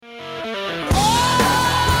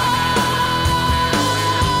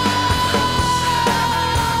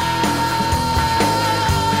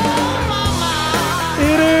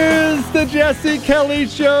Jesse Kelly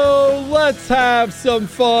Show. Let's have some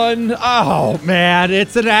fun. Oh, man,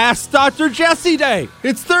 it's an Ask Dr. Jesse Day.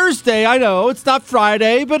 It's Thursday, I know. It's not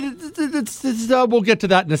Friday, but we'll get to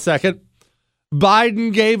that in a second.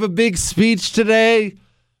 Biden gave a big speech today.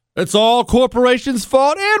 It's all corporations'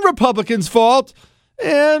 fault and Republicans' fault.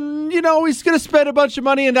 And, you know, he's going to spend a bunch of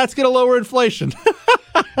money, and that's going to lower inflation.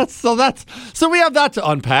 So we have that to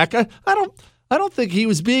unpack. I don't think he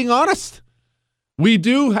was being honest. We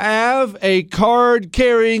do have a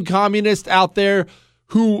card-carrying communist out there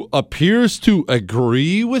who appears to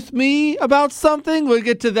agree with me about something. We'll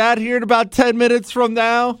get to that here in about 10 minutes from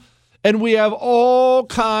now. And we have all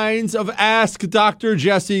kinds of Ask Dr.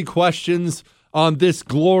 Jesse questions on this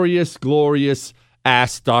glorious, glorious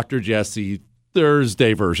Ask Dr. Jesse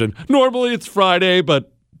Thursday version. Normally it's Friday,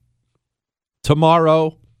 but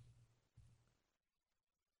tomorrow,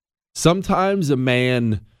 sometimes a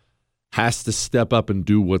man has to step up and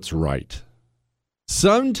do what's right.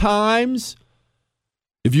 Sometimes,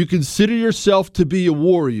 if you consider yourself to be a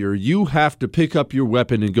warrior, you have to pick up your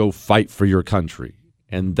weapon and go fight for your country.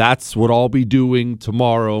 And that's what I'll be doing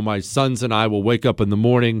tomorrow. My sons and I will wake up in the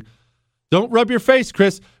morning. Don't rub your face,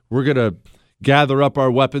 Chris. We're going to gather up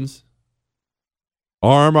our weapons,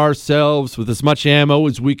 arm ourselves with as much ammo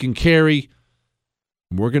as we can carry.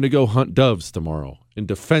 We're going to go hunt doves tomorrow in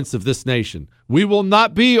defense of this nation. We will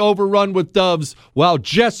not be overrun with doves while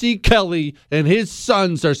Jesse Kelly and his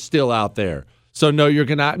sons are still out there. So no, you're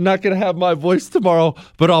not going to have my voice tomorrow,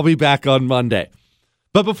 but I'll be back on Monday.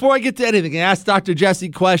 But before I get to anything, ask Dr. Jesse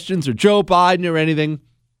questions or Joe Biden or anything,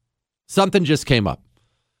 something just came up.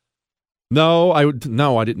 No, I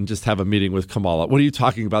didn't just have a meeting with Kamala. What are you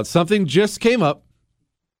talking about? Something just came up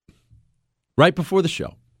right before the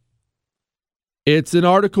show. It's an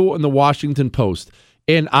article in the Washington Post,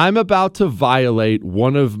 and I'm about to violate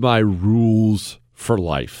one of my rules for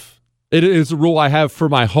life. It is a rule I have for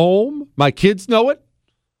my home. My kids know it.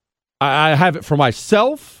 I have it for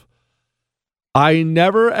myself. I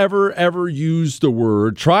never, ever, ever use the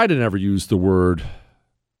word, try to never use the word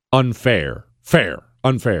unfair, fair,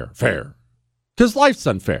 unfair, fair. Because life's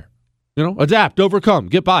unfair. You know, adapt, overcome,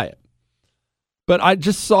 get by it. But I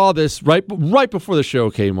just saw this right before the show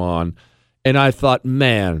came on, and I thought,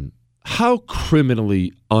 man, how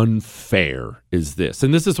criminally unfair is this?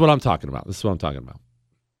 And this is what I'm talking about.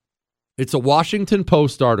 It's a Washington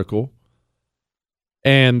Post article,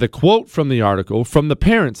 and the quote from the article, from the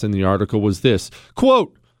parents in the article, was this,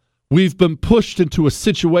 quote, "We've been pushed into a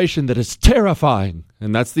situation that is terrifying."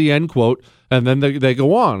 And that's the end quote. And then they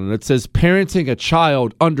go on, and it says, "Parenting a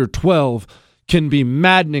child under 12 can be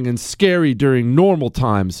maddening and scary during normal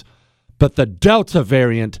times, but the Delta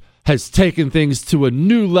variant has taken things to a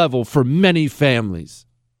new level for many families."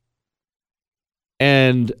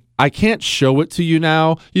 And I can't show it to you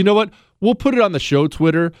now. You know what? We'll put it on the show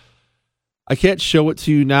Twitter. I can't show it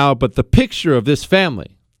to you now, but the picture of this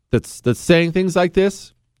family that's saying things like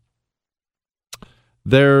this,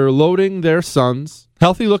 they're loading their sons,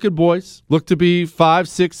 healthy-looking boys, look to be 5,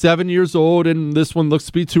 6, 7 years old, and this one looks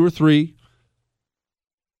to be 2 or 3.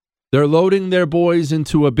 They're loading their boys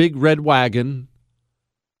into a big red wagon.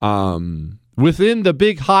 Within the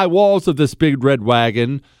big high walls of this big red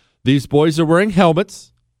wagon, these boys are wearing helmets.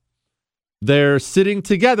 They're sitting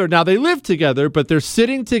together. Now, they live together, but they're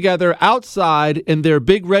sitting together outside in their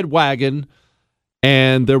big red wagon,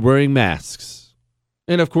 and they're wearing masks.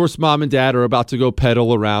 And, of course, mom and dad are about to go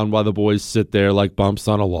pedal around while the boys sit there like bumps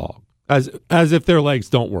on a log, as if their legs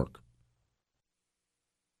don't work.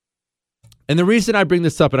 And the reason I bring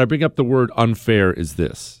this up, and I bring up the word unfair, is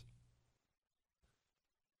this.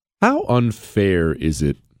 How unfair is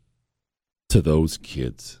it to those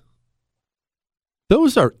kids?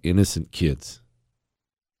 Those are innocent kids.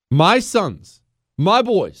 My sons, my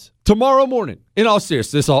boys, tomorrow morning, in all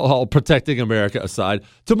seriousness, all protecting America aside,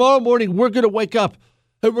 tomorrow morning we're going to wake up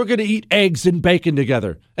and we're going to eat eggs and bacon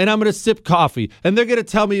together. And I'm going to sip coffee. And they're going to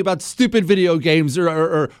tell me about stupid video games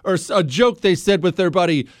or a joke they said with their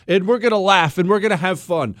buddy. And we're going to laugh and we're going to have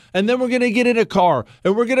fun. And then we're going to get in a car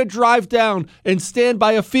and we're going to drive down and stand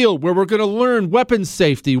by a field where we're going to learn weapons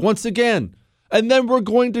safety once again. And then we're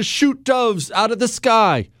going to shoot doves out of the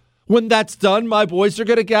sky. When that's done, my boys are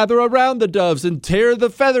going to gather around the doves and tear the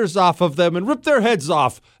feathers off of them and rip their heads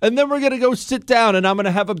off. And then we're going to go sit down and I'm going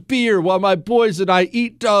to have a beer while my boys and I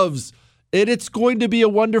eat doves. And it's going to be a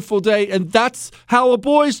wonderful day. And that's how a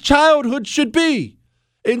boy's childhood should be.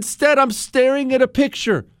 Instead, I'm staring at a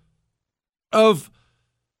picture of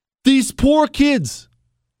these poor kids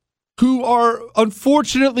who are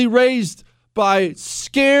unfortunately raised by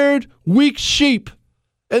scared, weak sheep.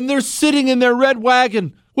 And they're sitting in their red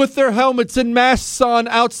wagon with their helmets and masks on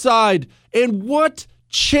outside. And what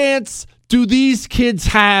chance do these kids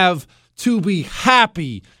have to be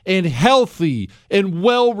happy and healthy and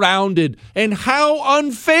well-rounded? And how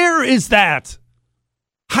unfair is that?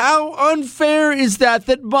 How unfair is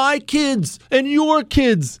that my kids and your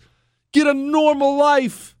kids get a normal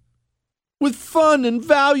life with fun and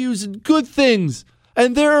values and good things,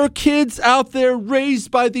 and there are kids out there raised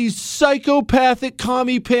by these psychopathic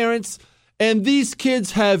commie parents, and these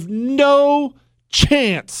kids have no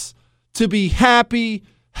chance to be happy,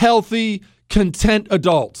 healthy, content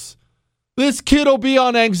adults. This kid will be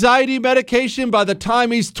on anxiety medication by the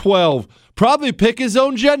time he's 12, probably pick his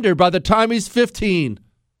own gender by the time he's 15.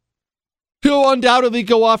 He'll undoubtedly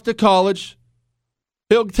go off to college.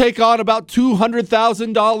 He'll take on about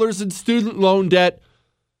 $200,000 in student loan debt.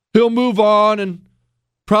 He'll move on and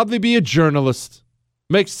probably be a journalist,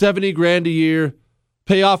 make $70,000 a year,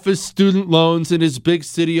 pay off his student loans in his big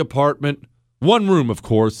city apartment, one room, of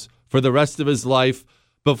course, for the rest of his life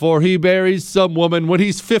before he marries some woman when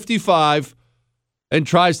he's 55 and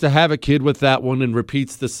tries to have a kid with that one and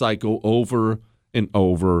repeats the cycle over and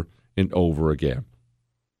over and over again.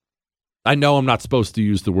 I know I'm not supposed to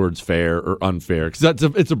use the words fair or unfair because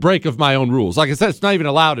it's a break of my own rules. Like I said, it's not even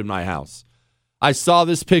allowed in my house. I saw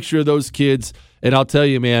this picture of those kids, and I'll tell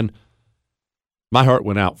you, man, my heart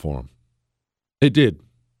went out for them. It did.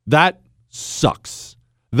 That sucks.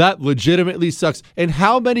 That legitimately sucks. And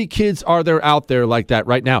how many kids are there out there like that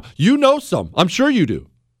right now? You know some. I'm sure you do.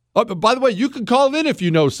 By the way, you can call in if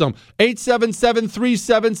you know some.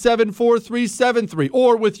 877-377-4373.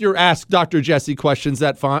 Or with your Ask Dr. Jesse questions,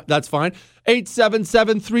 that's fine.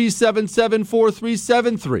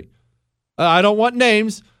 877-377-4373. I don't want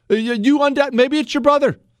names. Maybe it's your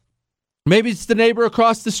brother. Maybe it's the neighbor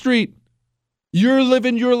across the street. You're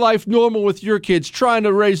living your life normal with your kids, trying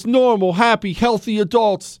to raise normal, happy, healthy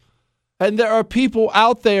adults. And there are people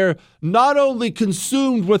out there not only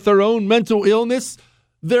consumed with their own mental illness,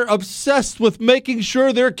 they're obsessed with making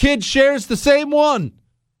sure their kid shares the same one.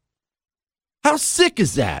 How sick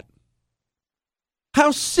is that?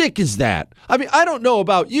 How sick is that? I mean, I don't know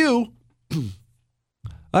about you.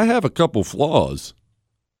 I have a couple flaws.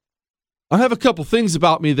 I have a couple things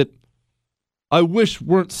about me that I wish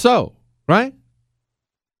weren't so, right?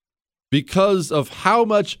 Because of how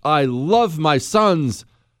much I love my sons,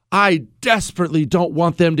 I desperately don't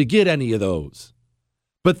want them to get any of those.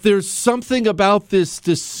 But there's something about this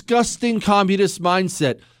disgusting communist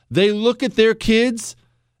mindset. They look at their kids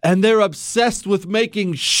and they're obsessed with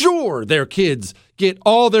making sure their kids get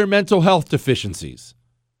all their mental health deficiencies.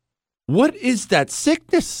 What is that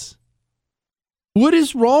sickness? What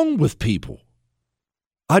is wrong with people?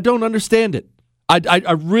 I don't understand it.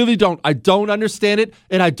 I really don't. I don't understand it,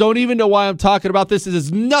 and I don't even know why I'm talking about this. It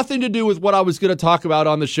has nothing to do with what I was going to talk about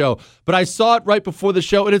on the show, but I saw it right before the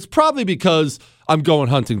show, and it's probably because I'm going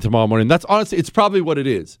hunting tomorrow morning. That's honestly, it's probably what it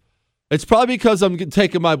is. It's probably because I'm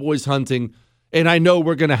taking my boys hunting, and I know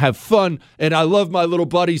we're going to have fun, and I love my little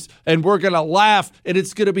buddies, and we're going to laugh, and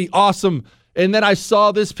it's going to be awesome. And then I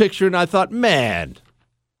saw this picture, and I thought, man,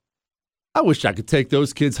 I wish I could take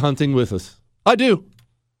those kids hunting with us. I do.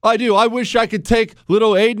 I wish I could take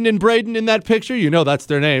little Aiden and Braden in that picture, you know that's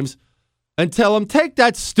their names, and tell them, take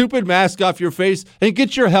that stupid mask off your face and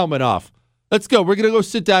get your helmet off. Let's go. We're going to go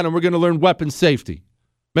sit down and we're going to learn weapon safety.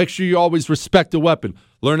 Make sure you always respect a weapon.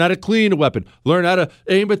 Learn how to clean a weapon. Learn how to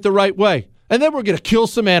aim it the right way. And then we're going to kill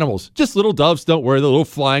some animals. Just little doves, don't worry, the little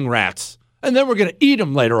flying rats. And then we're going to eat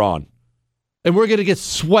them later on. And we're going to get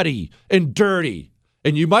sweaty and dirty.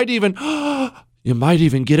 And you might even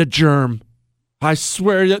get a germ. I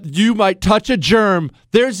swear that you might touch a germ.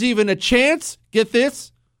 There's even a chance, get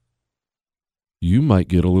this, you might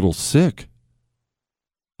get a little sick.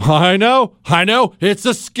 I know. It's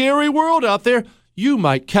a scary world out there. You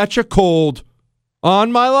might catch a cold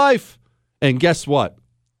on my life. And guess what?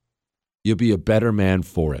 You'll be a better man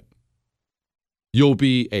for it. You'll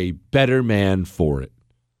be a better man for it.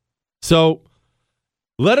 So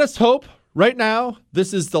let us hope right now,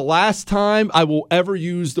 this is the last time I will ever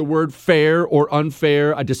use the word fair or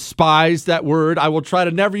unfair. I despise that word. I will try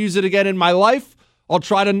to never use it again in my life. I'll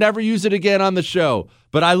try to never use it again on the show.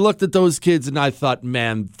 But I looked at those kids and I thought,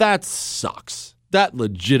 man, that sucks. That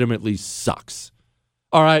legitimately sucks.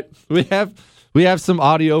 All right, we have some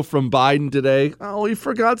audio from Biden today. Oh, he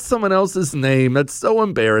forgot someone else's name. That's so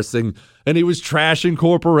embarrassing. And he was trashing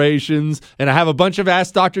corporations. And I have a bunch of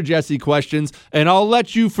Ask Dr. Jesse questions. And I'll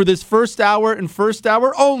let you, for this first hour and first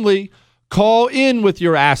hour only, call in with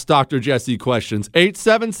your Ask Dr. Jesse questions.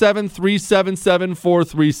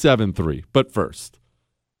 877-377-4373. But first,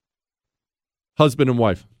 husband and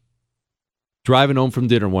wife, driving home from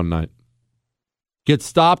dinner one night. Gets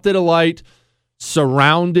stopped at a light,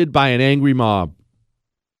 surrounded by an angry mob.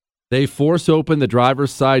 They force open the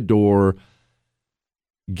driver's side door,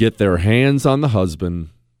 get their hands on the husband,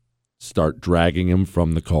 start dragging him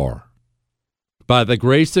from the car. By the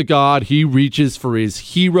grace of God, he reaches for his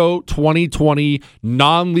Hero 2020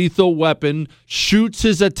 non-lethal weapon, shoots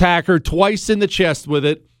his attacker twice in the chest with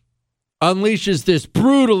it, unleashes this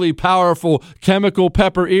brutally powerful chemical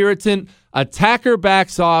pepper irritant. Attacker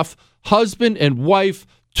backs off. Husband and wife,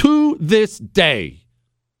 to this day,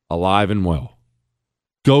 alive and well.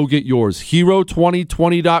 Go get yours.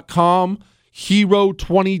 Hero2020.com.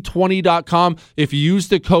 Hero2020.com. If you use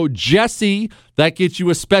the code Jesse, that gets you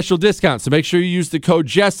a special discount. So make sure you use the code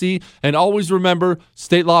Jesse. And always remember,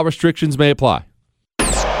 state law restrictions may apply.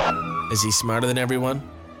 Is he smarter than everyone?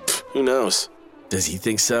 Who knows? Does he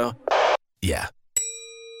think so? Yeah.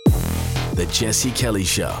 The Jesse Kelly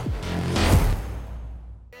Show.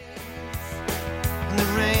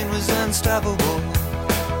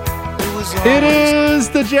 It is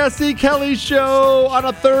the Jesse Kelly Show on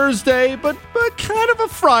a Thursday, but kind of a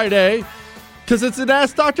Friday, because it's an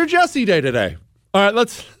Ask Dr. Jesse Day today. All right,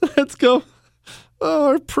 let's go. Oh,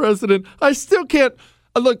 our president. I still can't.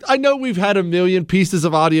 Look, I know we've had a million pieces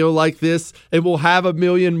of audio like this, and we'll have a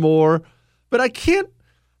million more, but I can't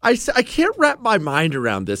wrap my mind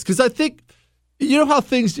around this, because I think, you know how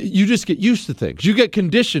things, you just get used to things. You get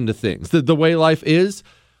conditioned to things, the way life is.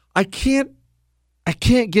 I can't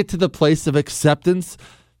get to the place of acceptance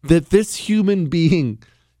that this human being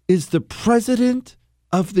is the president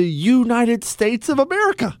of the United States of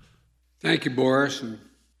America. Thank you, Boris. And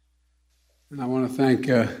I want to thank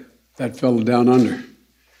that fellow down under.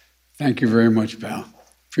 Thank you very much, pal.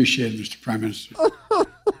 Appreciate it, Mr. Prime Minister.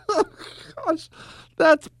 Gosh,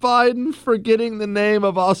 that's Biden forgetting the name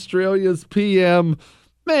of Australia's PM.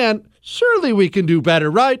 Man, surely we can do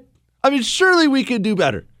better, right? I mean, surely we can do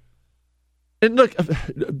better. And look,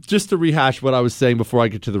 just to rehash what I was saying before I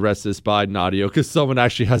get to the rest of this Biden audio, because someone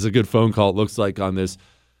actually has a good phone call, it looks like, on this.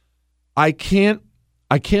 I can't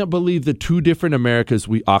believe the two different Americas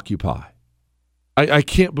we occupy. I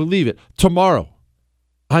can't believe it. Tomorrow,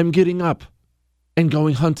 I'm getting up and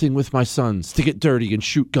going hunting with my sons to get dirty and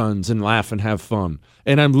shoot guns and laugh and have fun.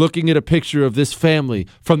 And I'm looking at a picture of this family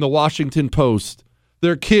from the Washington Post.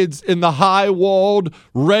 Their kids in the high-walled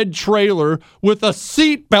red trailer with a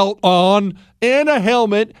seatbelt on and a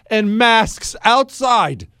helmet and masks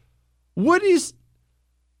outside. What does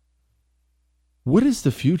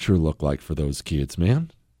the future look like for those kids, man?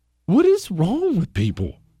 What is wrong with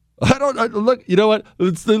people? Look, you know what?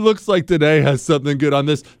 It looks like Danae has something good on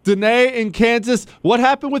this. Danae in Kansas, what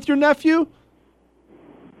happened with your nephew?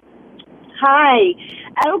 Hi.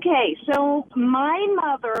 Okay, so my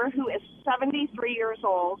mother, who is 73 years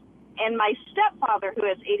old, and my stepfather, who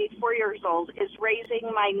is 84 years old, is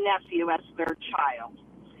raising my nephew as their child.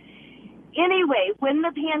 Anyway, when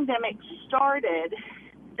the pandemic started,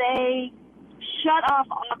 they shut off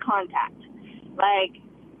all contact. Like,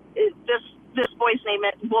 this boy's name,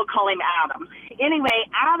 we'll call him Adam. Anyway,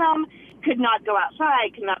 Adam could not go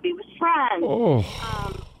outside, could not be with friends.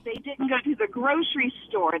 They didn't go to the grocery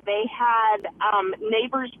store. They had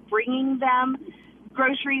neighbors bringing them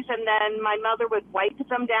groceries, and then my mother would wipe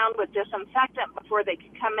them down with disinfectant before they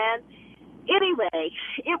could come in. Anyway,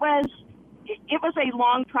 it was a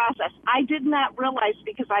long process. I did not realize,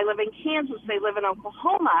 because I live in Kansas, they live in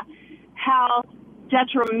Oklahoma, how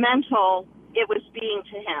detrimental it was being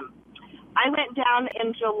to him. I went down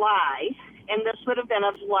in July, and this would have been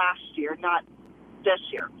of last year, not this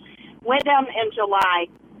year. Went down in July,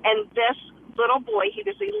 and this little boy, he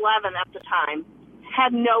was 11 at the time,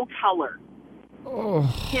 had no color. Oh.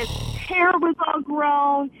 His hair was all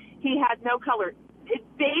grown. He had no color.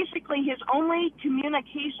 Basically, his only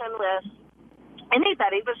communication with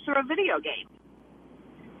anybody was through a video game.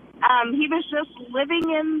 He was just living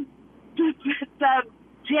in the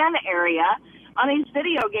den area on his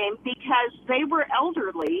video game because they were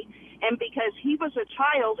elderly and because he was a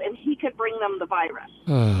child and he could bring them the virus.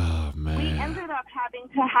 Oh, man. We ended up having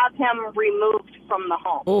to have him removed from the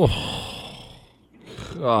home. Oh,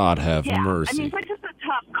 God have mercy. I mean, which is a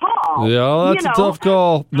tough call. Yeah, that's a tough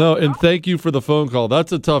call. No, and thank you for the phone call.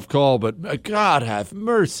 That's a tough call, but God have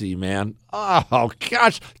mercy, man. Oh,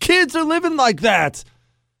 gosh. Kids are living like that.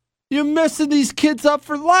 You're messing these kids up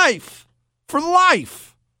for life. For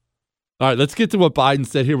life. All right, let's get to what Biden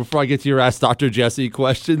said here before I get to your Ask Dr. Jesse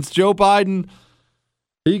questions. Joe Biden,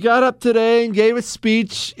 he got up today and gave a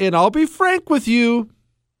speech, and I'll be frank with you,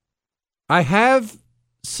 I have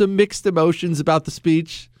some mixed emotions about the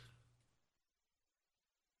speech.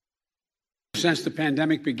 Since the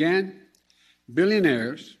pandemic began,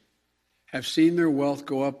 billionaires have seen their wealth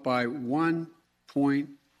go up by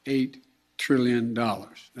 $1.8 trillion.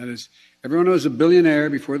 That is, everyone who was a billionaire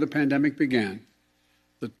before the pandemic began,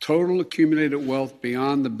 the total accumulated wealth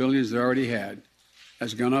beyond the billions they already had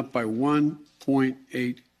has gone up by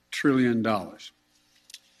 $1.8 trillion.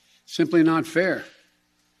 Simply not fair.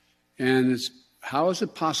 And how is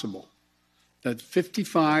it possible that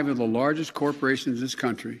 55 of the largest corporations in this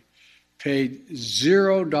country paid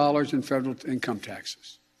 $0 in federal income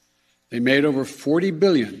taxes? They made over $40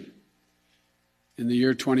 billion in the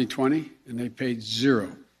year 2020, and they paid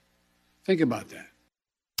zero. Think about that.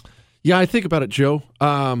 Yeah, I think about it, Joe.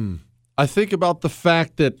 I think about the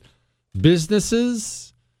fact that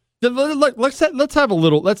businesses. Let's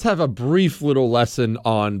have a brief little lesson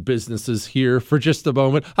on businesses here for just a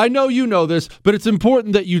moment. I know you know this, but it's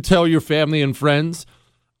important that you tell your family and friends.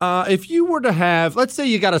 If you were to have, let's say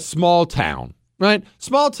you got a small town, right?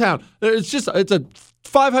 Small town. It's a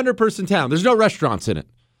 500-person town. There's no restaurants in it.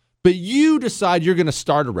 But you decide you're going to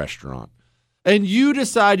start a restaurant. And you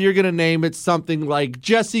decide you're going to name it something like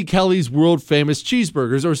Jesse Kelly's World Famous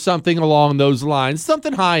Cheeseburgers or something along those lines,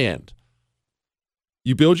 something high-end.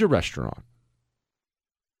 You build your restaurant.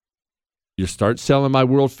 You start selling my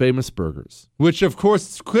world-famous burgers, which, of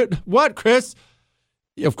course, what, Chris?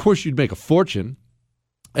 Of course, you'd make a fortune.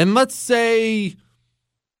 And let's say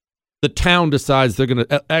the town decides they're going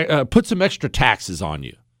to put some extra taxes on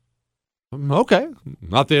you. Okay,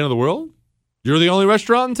 not the end of the world. You're the only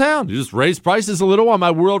restaurant in town. You just raise prices a little on my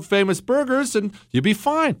world-famous burgers, and you'll be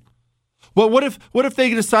fine. Well, what if they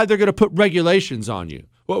decide they're going to put regulations on you?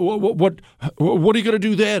 What are you going to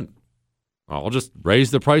do then? I'll just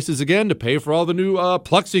raise the prices again to pay for all the new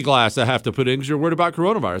plexiglass I have to put in because you're worried about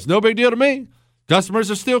coronavirus. No big deal to me. Customers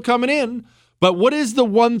are still coming in. But what is the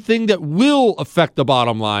one thing that will affect the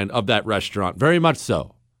bottom line of that restaurant? Very much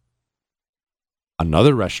so.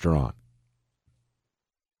 Another restaurant.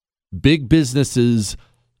 Big businesses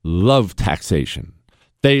love taxation.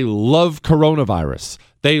 They love coronavirus.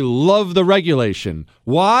 They love the regulation.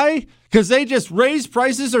 Why? Because they just raise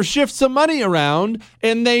prices or shift some money around,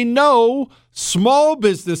 and they know small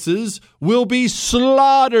businesses will be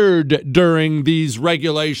slaughtered during these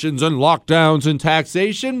regulations and lockdowns and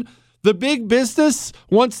taxation. The big business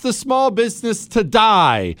wants the small business to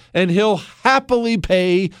die, and he'll happily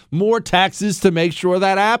pay more taxes to make sure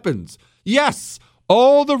that happens. Yes,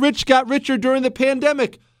 all the rich got richer during the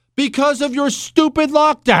pandemic because of your stupid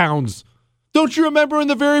lockdowns. Don't you remember in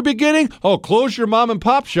the very beginning? Oh, close your mom and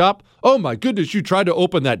pop shop. Oh, my goodness, you tried to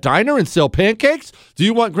open that diner and sell pancakes? Do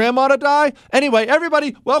you want grandma to die? Anyway,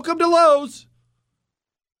 everybody, welcome to Lowe's.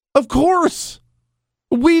 Of course.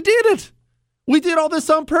 We did it. We did all this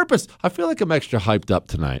on purpose. I feel like I'm extra hyped up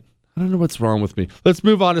tonight. I don't know what's wrong with me. Let's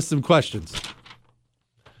move on to some questions.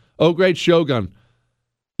 Oh, great Shogun.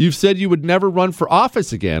 You've said you would never run for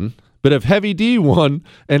office again, but if Heavy D won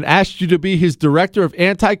and asked you to be his director of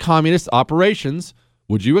anti-communist operations,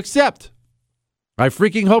 would you accept? I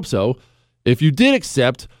freaking hope so. If you did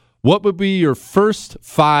accept, what would be your first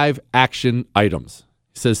 5 action items?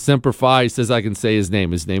 He says Semper Fi. He says I can say his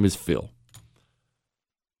name. His name is Phil.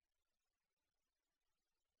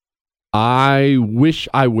 I wish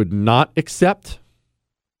I would not accept.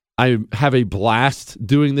 I have a blast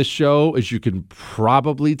doing this show, as you can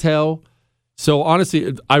probably tell. So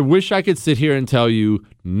honestly, I wish I could sit here and tell you,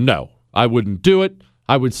 no, I wouldn't do it.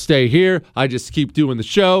 I would stay here. I just keep doing the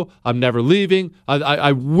show. I'm never leaving.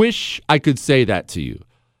 I wish I could say that to you.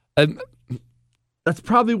 And that's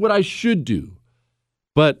probably what I should do.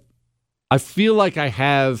 But I feel like I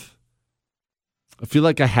have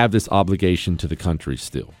this obligation to the country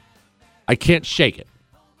still. I can't shake it.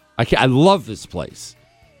 I love this place.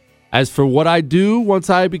 As for what I do once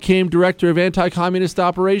I became director of anti-communist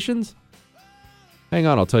operations, hang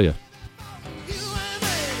on, I'll tell you.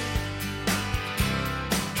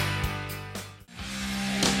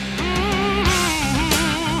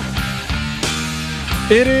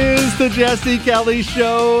 It is the Jesse Kelly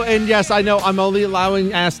Show, and yes, I know I'm only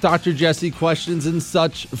allowing Ask Dr. Jesse questions and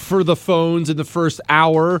such for the phones in the first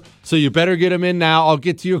hour, so you better get them in now. I'll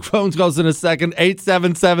get to your phone calls in a second.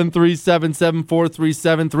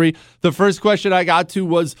 877-377-4373. The first question I got to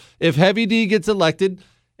was, if Heavy D gets elected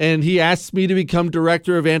and he asks me to become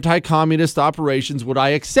director of anti-communist operations, would I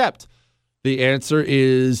accept? The answer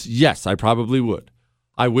is yes, I probably would.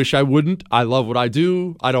 I wish I wouldn't. I love what I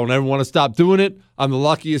do. I don't ever want to stop doing it. I'm the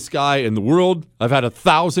luckiest guy in the world. I've had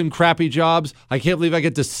 1,000 crappy jobs. I can't believe I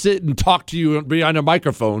get to sit and talk to you behind a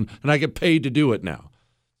microphone, and I get paid to do it now.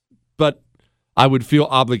 But I would feel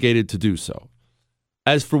obligated to do so.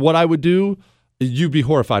 As for what I would do, you'd be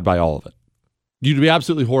horrified by all of it. You'd be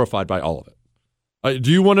absolutely horrified by all of it.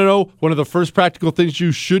 Do you want to know one of the first practical things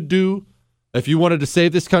you should do if you wanted to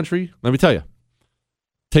save this country? Let me tell you.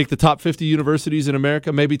 Take the top 50 universities in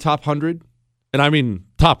America, maybe top 100, and I mean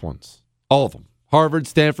top ones, all of them. Harvard,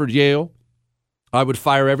 Stanford, Yale. I would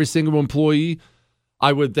fire every single employee.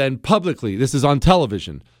 I would then publicly, this is on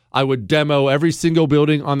television, I would demo every single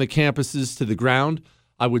building on the campuses to the ground.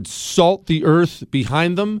 I would salt the earth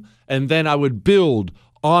behind them, and then I would build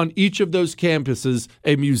on each of those campuses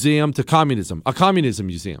a museum to communism, a communism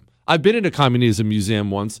museum. I've been in a communism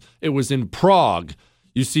museum once. It was in Prague.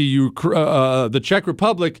 You see, the Czech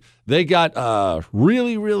Republic, they got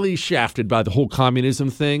really, really shafted by the whole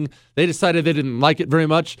communism thing. They decided they didn't like it very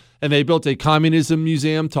much, and they built a communism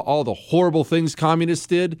museum to all the horrible things communists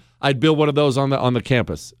did. I'd build one of those on the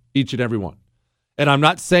campus, each and every one. And I'm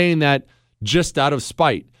not saying that just out of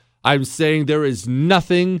spite. I'm saying there is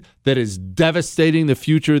nothing that is devastating the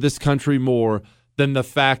future of this country more than the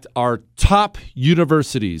fact our top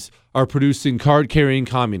universities are producing card-carrying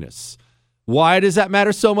communists. Why does that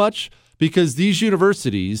matter so much? Because these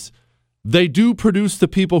universities, they do produce the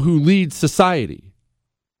people who lead society.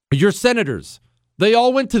 Your senators, they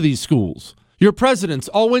all went to these schools. Your presidents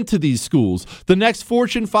all went to these schools. The next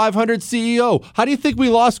Fortune 500 CEO, how do you think we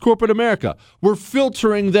lost corporate America? We're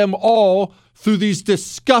filtering them all through these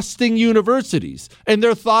disgusting universities, and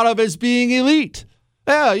they're thought of as being elite.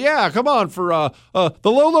 Yeah, come on. For the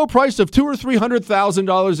low price of $200,000 or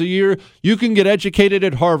 $300,000 a year, you can get educated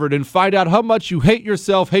at Harvard and find out how much you hate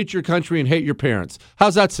yourself, hate your country, and hate your parents.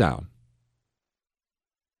 How's that sound?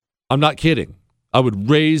 I'm not kidding. I would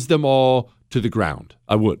raise them all to the ground.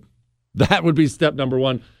 I would. That would be step number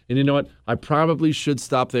one. And you know what? I probably should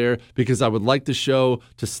stop there because I would like the show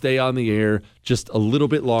to stay on the air just a little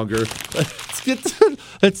bit longer.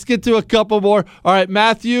 Let's get to a couple more. All right,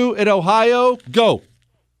 Matthew in Ohio, go.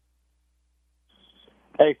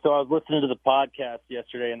 Hey, so I was listening to the podcast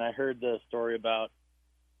yesterday, and I heard the story about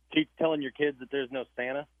keep telling your kids that there's no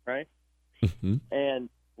Santa, right? Mm-hmm. And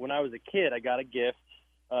when I was a kid, I got a gift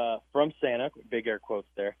from Santa, big air quotes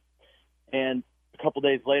there. And a couple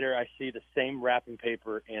days later, I see the same wrapping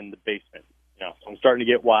paper in the basement. So I'm starting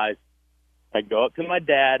to get wise. I go up to my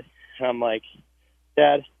dad, and I'm like,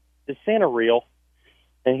 Dad, is Santa real?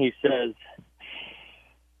 And he says,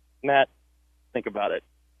 Matt, think about it.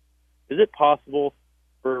 Is it possible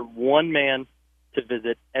for one man to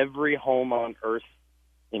visit every home on Earth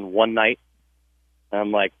in one night? And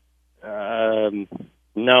I'm like,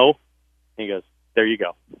 no. And he goes, there you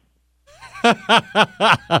go.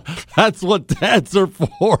 That's what dads are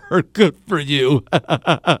for. Good for you.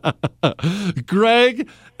 Greg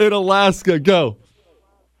in Alaska, go.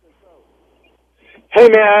 Hey,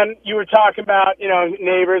 man, you were talking about,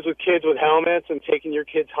 neighbors with kids with helmets and taking your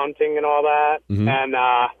kids hunting and all that. Mm-hmm. And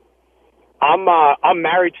I'm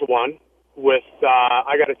married to one with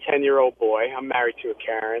I got a 10-year-old boy. I'm married to a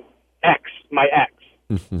Karen. My ex.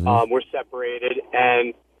 Mm-hmm. We're separated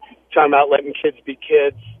and talking about letting kids be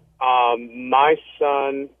kids. My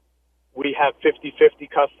son, we have 50-50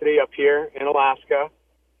 custody up here in Alaska.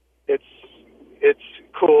 It's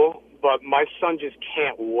cool, but my son just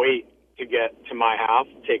can't wait to get to my house,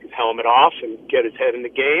 take his helmet off, and get his head in the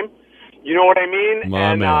game. You know what I mean?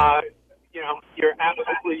 My man. You're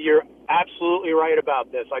absolutely right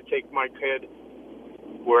about this. I take my kid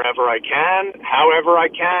wherever I can, however I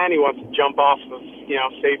can. He wants to jump off of,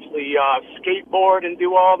 safely skateboard and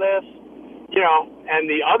do all this. And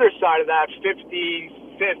the other side of that,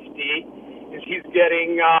 50-50, is he's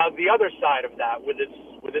getting the other side of that with his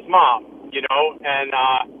mom, and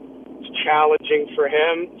it's challenging for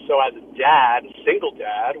him. So as a dad, single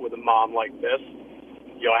dad with a mom like this,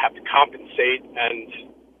 I have to compensate, and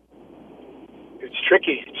it's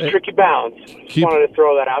tricky. It's a tricky balance. Just wanted to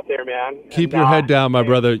throw that out there, man. Keep your head down, my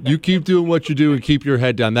brother. You keep doing what you do and keep your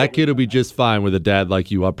head down. That kid will be just fine with a dad like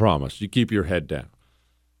you, I promise. You keep your head down.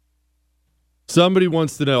 Somebody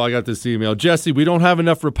wants to know, I got this email, Jesse, we don't have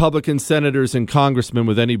enough Republican senators and congressmen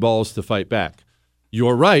with any balls to fight back.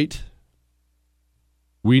 You're right.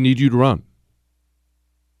 We need you to run.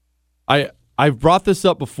 I've brought this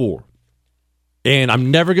up before, and I'm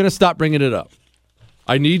never going to stop bringing it up.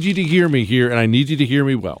 I need you to hear me here, and I need you to hear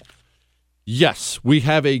me well. Yes, we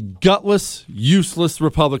have a gutless, useless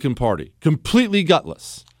Republican Party, completely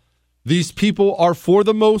gutless. These people are, for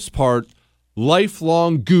the most part,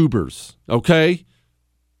 lifelong goobers, okay?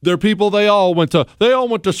 They're people they all went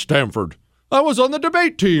to Stanford. I was on the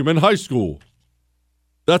debate team in high school.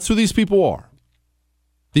 That's who these people are.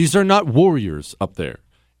 These are not warriors up there.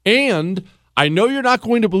 And I know you're not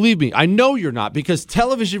going to believe me. I know you're not, because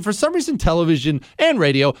television, for some reason, television and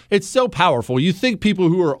radio, it's so powerful. You think people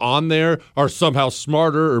who are on there are somehow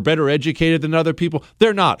smarter or better educated than other people.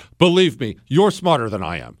 They're not. Believe me, you're smarter than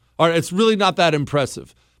I am. All right, it's really not that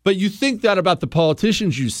impressive. But you think that about the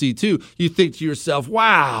politicians you see, too. You think to yourself,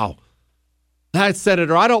 wow, that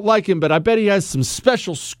senator, I don't like him, but I bet he has some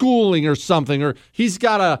special schooling or something, or he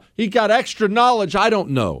got extra knowledge I don't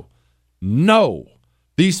know. No.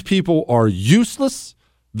 These people are useless.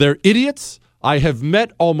 They're idiots. I have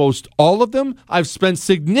met almost all of them. I've spent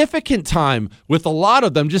significant time with a lot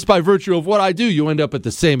of them just by virtue of what I do. You end up at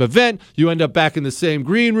the same event. You end up back in the same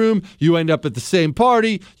green room. You end up at the same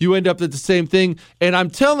party. You end up at the same thing. And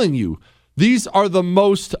I'm telling you, these are the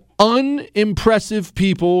most unimpressive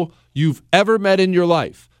people you've ever met in your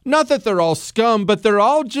life. Not that they're all scum, but they're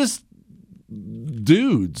all just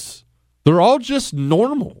dudes. They're all just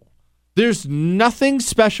normal. There's nothing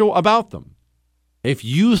special about them. If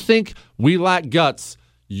you think we lack guts,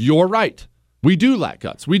 you're right. We do lack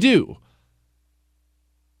guts. We do.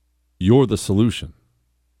 You're the solution.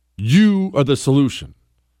 You are the solution.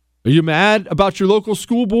 Are you mad about your local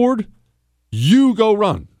school board? You go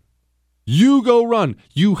run. You go run.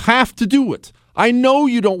 You have to do it. I know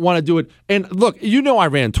you don't want to do it. And look, you know I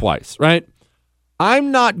ran twice, right?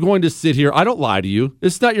 I'm not going to sit here. I don't lie to you.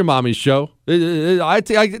 It's not your mommy's show. Do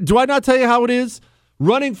I not tell you how it is?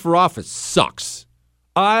 Running for office sucks.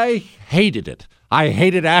 I hated it. I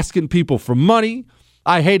hated asking people for money.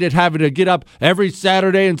 I hated having to get up every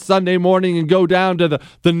Saturday and Sunday morning and go down to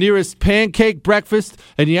the nearest pancake breakfast,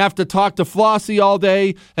 and you have to talk to Flossie all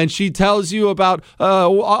day, and she tells you about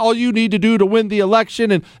all you need to do to win the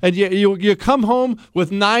election, and you come home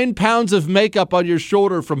with 9 pounds of makeup on your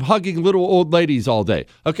shoulder from hugging little old ladies all day.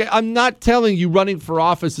 Okay, I'm not telling you running for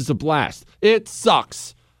office is a blast. It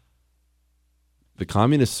sucks. The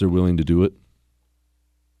communists are willing to do it.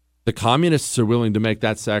 The communists are willing to make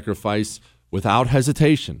that sacrifice without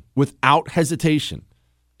hesitation. Without hesitation.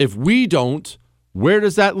 If we don't, where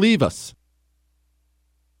does that leave us?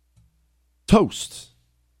 Toast.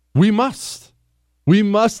 We must. We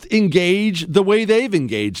must engage the way they've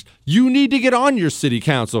engaged. You need to get on your city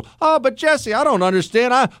council. Oh, but Jesse, I don't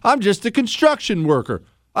understand. I'm just a construction worker.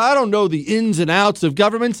 I don't know the ins and outs of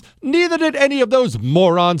governments. Neither did any of those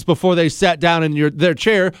morons before they sat down in their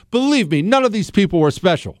chair. Believe me, none of these people were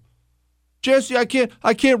special. Jesse, I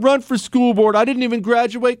can't run for school board. I didn't even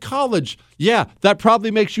graduate college. Yeah, that probably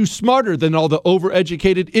makes you smarter than all the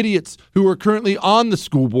overeducated idiots who are currently on the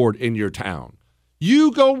school board in your town.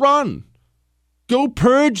 You go run. Go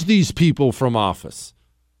purge these people from office.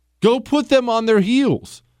 Go put them on their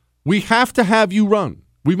heels. We have to have you run.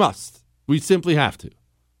 We must. We simply have to.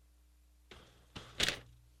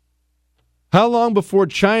 How long before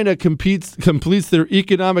China completes their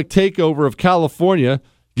economic takeover of California,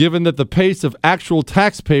 given that the pace of actual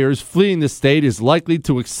taxpayers fleeing the state is likely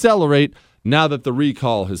to accelerate now that the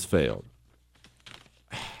recall has failed?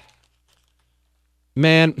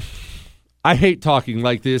 Man, I hate talking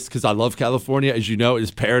like this because I love California. As you know, it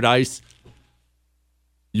is paradise.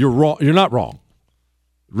 You're wrong. You're not wrong.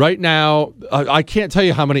 Right now, I can't tell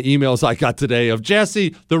you how many emails I got today of,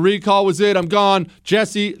 Jesse, the recall was it. I'm gone.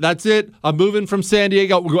 Jesse, that's it. I'm moving from San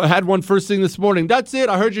Diego. I had one first thing this morning. That's it.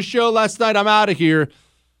 I heard your show last night. I'm out of here.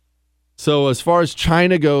 So as far as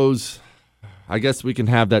China goes, I guess we can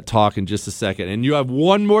have that talk in just a second. And you have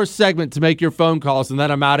one more segment to make your phone calls, and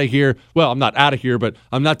then I'm out of here. Well, I'm not out of here, but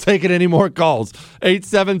I'm not taking any more calls.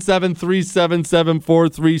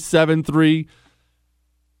 877-377-4373.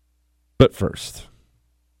 But first,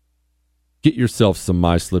 get yourself some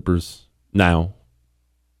My Slippers now.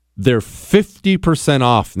 They're 50%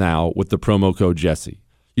 off now with the promo code Jesse.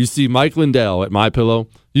 You see Mike Lindell at MyPillow.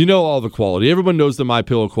 You know all the quality. Everyone knows the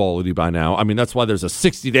MyPillow quality by now. I mean, that's why there's a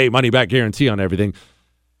 60-day money-back guarantee on everything.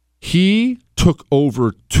 He took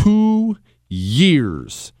over 2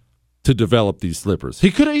 years to develop these slippers. He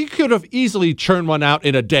could have easily churned one out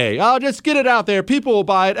in a day. Oh, just get it out there. People will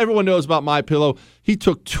buy it. Everyone knows about MyPillow. He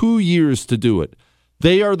took 2 years to do it.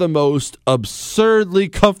 They are the most absurdly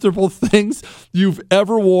comfortable things you've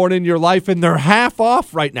ever worn in your life, and they're half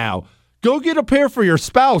off right now. Go get a pair for your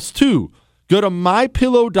spouse, too. Go to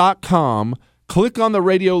MyPillow.com, click on the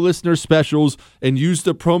radio listener specials, and use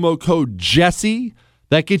the promo code Jesse.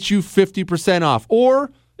 That gets you 50% off.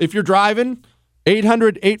 Or, if you're driving,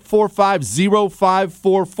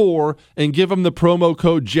 800-845-0544, and give them the promo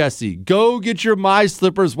code Jesse. Go get your My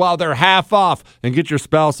Slippers while they're half off, and get your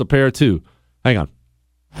spouse a pair, too. Hang on.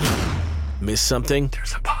 Miss something?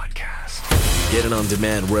 There's a podcast. Get it on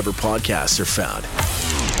demand wherever podcasts are found.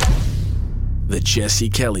 The Jesse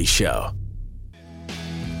Kelly Show.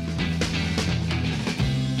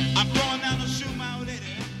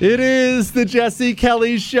 It is the Jesse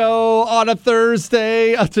Kelly Show on a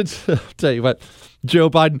Thursday. I'll tell you what, Joe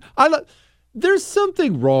Biden, there's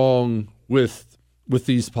something wrong with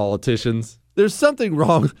these politicians. There's something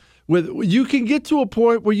wrong with, you can get to a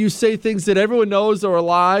point where you say things that everyone knows are a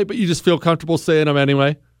lie, but you just feel comfortable saying them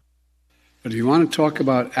anyway. But if you want to talk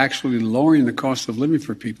about actually lowering the cost of living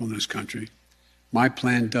for people in this country, my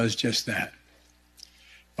plan does just that.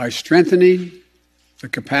 By strengthening the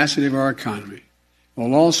capacity of our economy,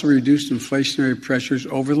 will also reduce inflationary pressures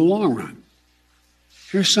over the long run.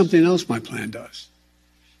 Here's something else my plan does.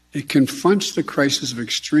 It confronts the crisis of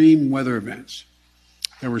extreme weather events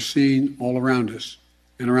that we're seeing all around us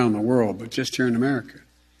and around the world, but just here in America.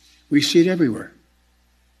 We see it everywhere.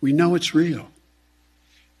 We know it's real.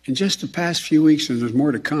 In just the past few weeks, and there's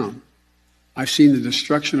more to come, I've seen the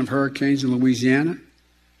destruction of hurricanes in Louisiana,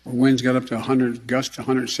 where winds got up to gusts to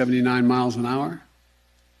 179 miles an hour.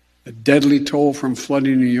 A deadly toll from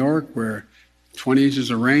flooding in New York, where 20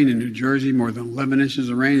 inches of rain, in New Jersey, more than 11 inches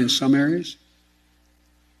of rain in some areas.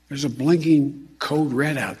 There's a blinking code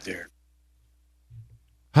red out there.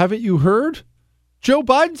 Haven't you heard? Joe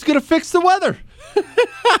Biden's going to fix the weather.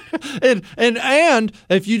 and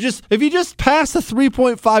if you just pass a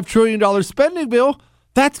 $3.5 trillion spending bill,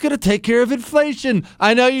 that's going to take care of inflation.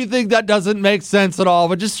 I know you think that doesn't make sense at all,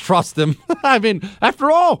 but just trust him. I mean,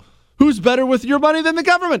 after all, who's better with your money than the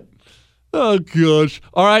government? Oh, gosh.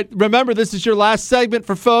 All right. Remember, this is your last segment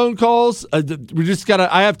for phone calls.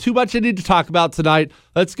 I have too much I need to talk about tonight.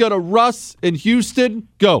 Let's go to Russ in Houston.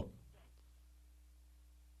 Go.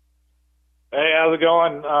 Hey, how's it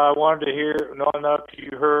going? I wanted to know enough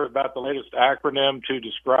you heard about the latest acronym to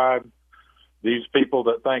describe these people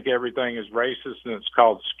that think everything is racist, and it's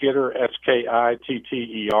called SKITTER,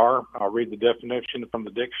 SKITTER. I'll read the definition from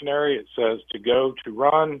the dictionary. It says to go, to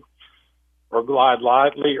run, or glide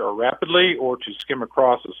lightly or rapidly, or to skim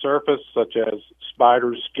across a surface, such as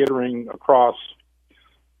spiders skittering across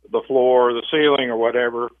the floor or the ceiling or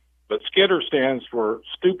whatever. But SKITTER stands for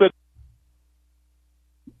stupid.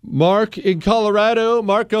 Mark in Colorado.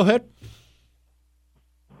 Mark, go ahead.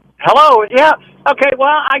 Hello. Yeah. Okay. Well,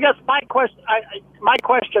 I guess my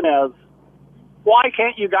question is, why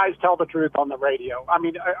can't you guys tell the truth on the radio? I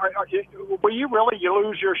mean, will you really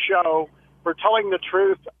lose your show for telling the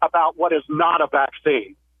truth about what is not a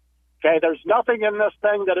vaccine? Okay. There's nothing in this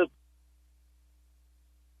thing that is.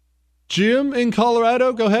 Jim in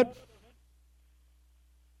Colorado. Go ahead.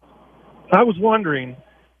 I was wondering,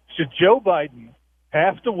 should Joe Biden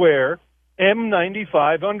have to wear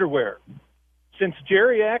M95 underwear? Since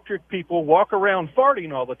geriatric people walk around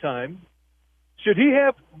farting all the time,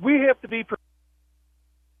 we have to be...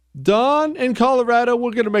 Don in Colorado,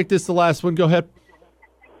 we're going to make this the last one. Go ahead.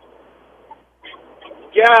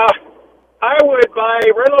 Yeah, I would buy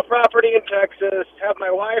rental property in Texas, have my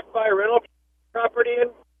wife buy rental property in...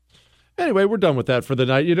 Anyway, we're done with that for the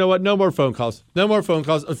night. You know what? No more phone calls. No more phone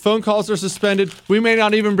calls. Phone calls are suspended. We may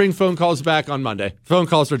not even bring phone calls back on Monday. Phone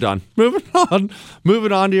calls are done. Moving on.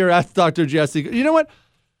 Moving on to your Ask Dr. Jesse. You know what?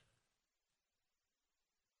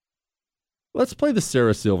 Let's play the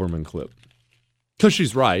Sarah Silverman clip. Because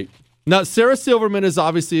she's right. Now, Sarah Silverman is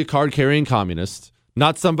obviously a card-carrying communist.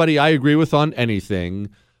 Not somebody I agree with on anything.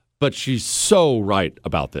 But she's so right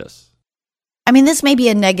about this. I mean, this may be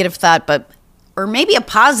a negative thought, or maybe a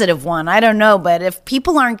positive one. I don't know. But if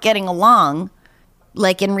people aren't getting along,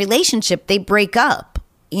 like in relationship, they break up,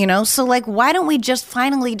 you know? So like, why don't we just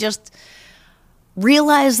finally just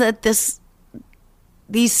realize that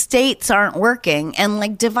these states aren't working and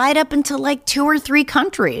like divide up into like 2 or 3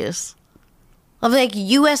 countries of like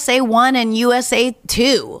USA 1 and USA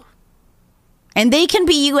 2. And they can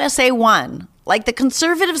be USA 1. Like the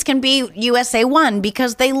conservatives can be USA 1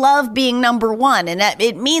 because they love being number 1 and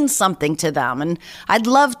it means something to them. And I'd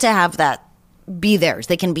love to have that be theirs.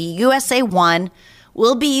 They can be USA 1,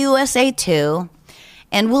 we'll be USA 2,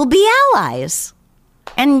 and we'll be allies.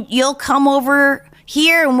 And you'll come over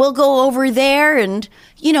here and we'll go over there. And,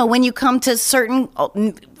 you know, when you come to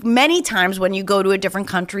many times when you go to a different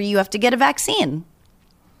country, you have to get a vaccine.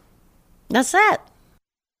 That's it.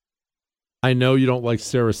 I know you don't like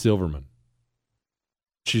Sarah Silverman.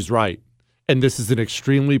 She's right. And this is an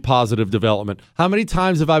extremely positive development. How many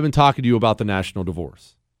times have I been talking to you about the national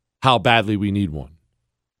divorce? How badly we need one.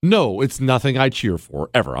 No, it's nothing I cheer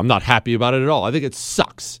for, ever. I'm not happy about it at all. I think it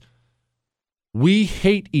sucks. We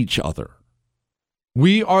hate each other.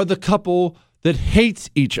 We are the couple that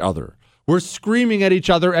hates each other. We're screaming at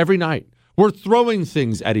each other every night. We're throwing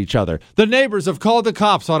things at each other. The neighbors have called the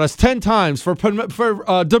cops on us 10 times for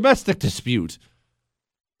domestic dispute.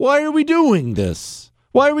 Why are we doing this?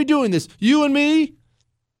 Why are we doing this? You and me,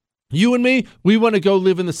 You and me, we want to go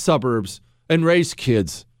live in the suburbs and raise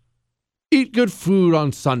kids, eat good food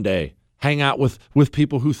on Sunday, hang out with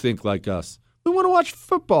people who think like us. We want to watch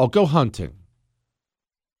football, go hunting.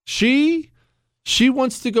 She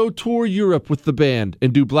wants to go tour Europe with the band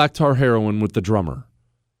and do black tar heroin with the drummer.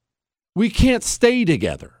 We can't stay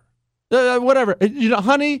together. Whatever.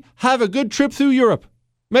 Honey, have a good trip through Europe.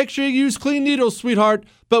 Make sure you use clean needles, sweetheart.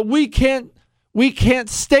 But we can't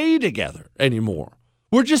stay together anymore.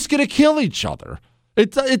 We're just going to kill each other.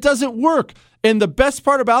 It doesn't work. And the best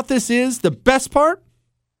part about this is, the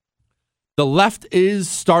left is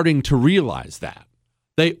starting to realize that.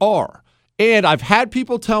 They are. And I've had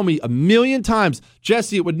people tell me 1,000,000 times,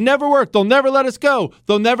 Jesse, it would never work. They'll never let us go.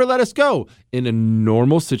 They'll never let us go. In a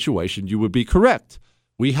normal situation, you would be correct.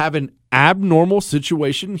 We have an abnormal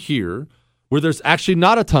situation here where there's actually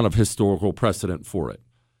not a ton of historical precedent for it.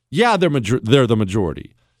 Yeah, they're the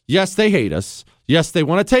majority. Yes, they hate us. Yes, they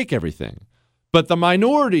want to take everything. But the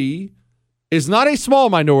minority is not a small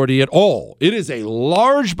minority at all. It is a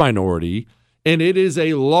large minority, and it is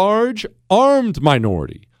a large armed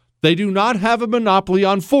minority. They do not have a monopoly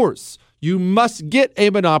on force. You must get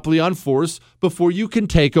a monopoly on force before you can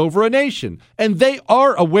take over a nation. And they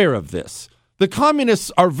are aware of this. The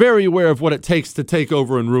communists are very aware of what it takes to take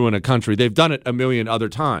over and ruin a country. They've done it 1,000,000 other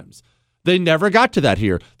times. They never got to that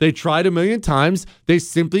here. They tried 1,000,000 times. They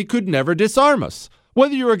simply could never disarm us.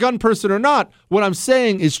 Whether you're a gun person or not, what I'm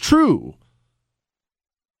saying is true.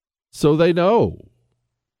 So they know.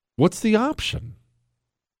 What's the option?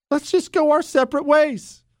 Let's just go our separate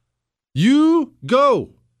ways. You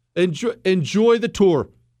go. Enjoy the tour.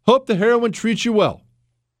 Hope the heroin treats you well.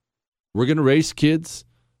 We're going to raise kids.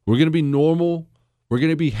 We're going to be normal. We're going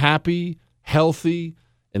to be happy, healthy,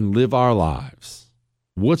 and live our lives.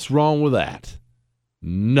 What's wrong with that?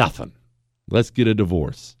 Nothing. Let's get a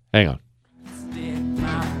divorce. Hang on.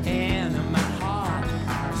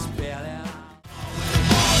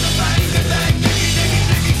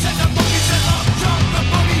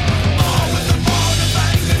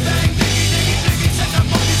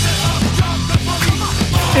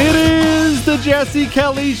 It is the Jesse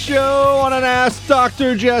Kelly Show on an Ask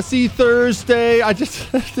Dr. Jesse Thursday.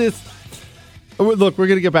 Look, we're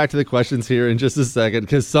going to get back to the questions here in just a second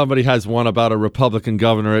because somebody has one about a Republican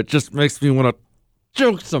governor. It just makes me want to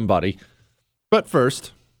choke somebody. But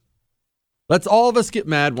first, let's all of us get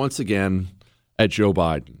mad once again at Joe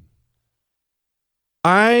Biden.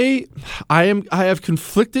 I have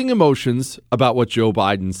conflicting emotions about what Joe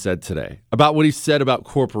Biden said today, about what he said about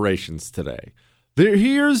corporations today.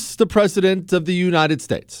 Here's the president of the United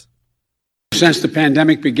States. Since the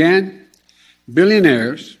pandemic began,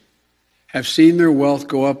 billionaires have seen their wealth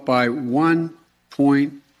go up by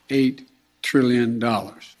 $1.8 trillion.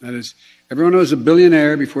 That is, everyone knows a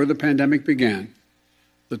billionaire before the pandemic began.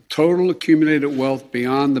 The total accumulated wealth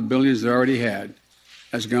beyond the billions they already had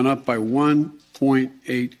has gone up by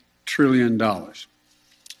 $1.8 trillion.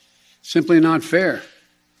 Simply not fair.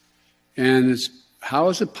 And how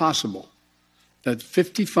is it possible that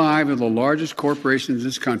 55 of the largest corporations in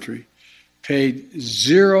this country paid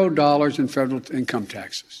 $0 in federal income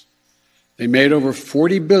taxes? They made over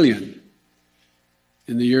 $40 billion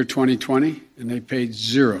in the year 2020, and they paid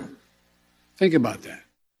zero. Think about that.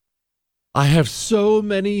 I have so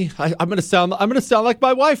many. I'm going to sound like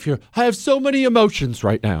my wife here. I have so many emotions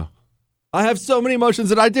right now. I have so many emotions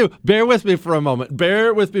that I do. Bear with me for a moment.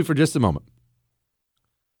 Bear with me for just a moment.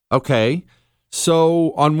 Okay,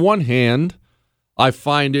 so on one hand, I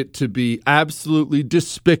find it to be absolutely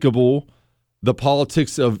despicable,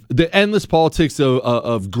 the endless politics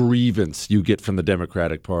of grievance you get from the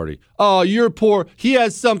Democratic Party. Oh, you're poor. He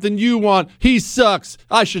has something you want. He sucks.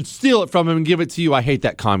 I should steal it from him and give it to you. I hate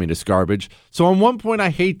that communist garbage. So on one point,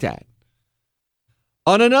 I hate that.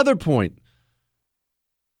 On another point,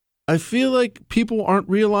 I feel like people aren't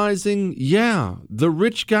realizing, the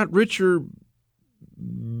rich got richer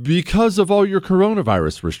because of all your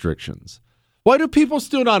coronavirus restrictions. Why do people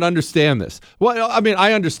still not understand this? Well, I mean,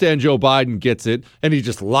 I understand Joe Biden gets it, and he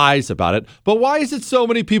just lies about it. But why is it so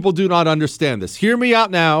many people do not understand this? Hear me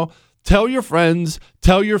out now. Tell your friends.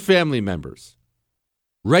 Tell your family members.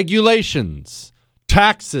 Regulations,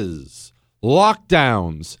 taxes,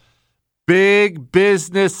 lockdowns. Big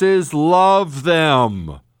businesses love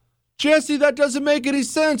them. Jesse, that doesn't make any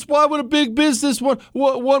sense. Why would a big business want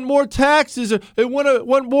more taxes and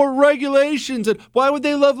want more regulations? And why would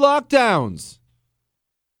they love lockdowns?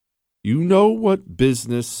 You know what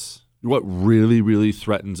really, really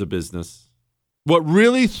threatens a business? What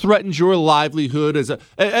really threatens your livelihood as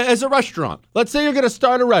a restaurant. Let's say you're going to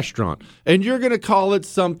start a restaurant and you're going to call it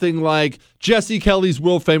something like Jesse Kelly's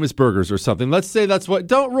World Famous Burgers or something. Let's say that's what,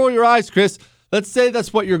 don't roll your eyes, Chris. Let's say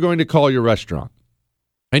that's what you're going to call your restaurant.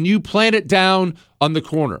 And you plant it down on the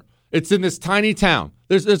corner. It's in this tiny town.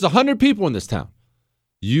 There's 100 people in this town.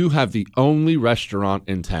 You have the only restaurant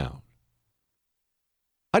in town.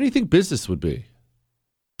 How do you think business would be?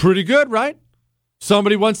 Pretty good, right?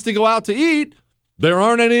 Somebody wants to go out to eat. There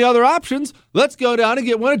aren't any other options. Let's go down and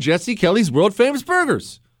get one of Jesse Kelly's World Famous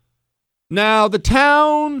Burgers. Now, the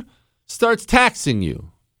town starts taxing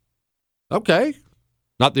you. Okay,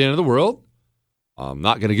 not the end of the world. I'm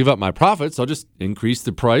not going to give up my profits. I'll just increase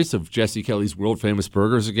the price of Jesse Kelly's World Famous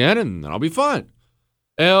Burgers again, and then I'll be fine.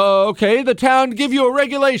 Okay, the town give you a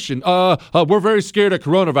regulation. We're very scared of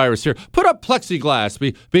coronavirus here. Put up plexiglass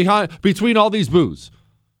between all these booths.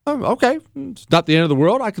 Okay, it's not the end of the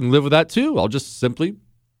world. I can live with that too. I'll just simply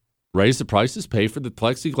raise the prices, pay for the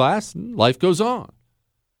plexiglass, and life goes on.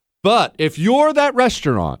 But if you're that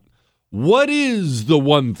restaurant, what is the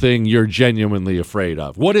one thing you're genuinely afraid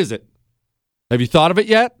of? What is it? Have you thought of it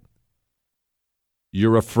yet?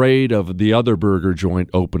 You're afraid of the other burger joint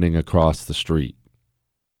opening across the street.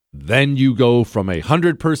 Then you go from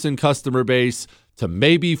 100-person customer base to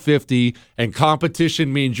maybe 50, and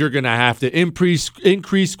competition means you're going to have to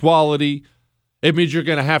increase quality. It means you're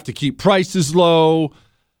going to have to keep prices low.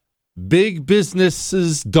 Big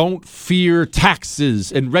businesses don't fear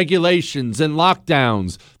taxes and regulations and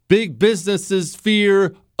lockdowns. Big businesses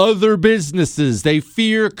fear other businesses. They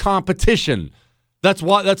fear competition. That's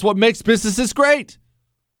what makes businesses great.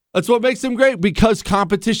 That's what makes them great, because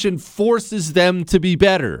competition forces them to be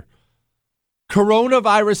better.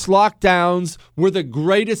 Coronavirus lockdowns were the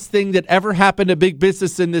greatest thing that ever happened to big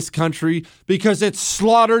business in this country because it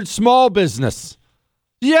slaughtered small business.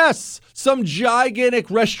 Yes, some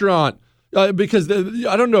gigantic restaurant, because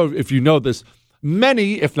I don't know if you know this,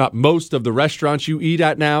 many, if not most, of the restaurants you eat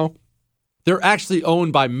at now, they're actually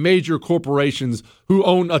owned by major corporations who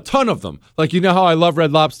own a ton of them. Like, you know how I love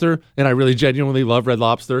Red Lobster, and I really genuinely love Red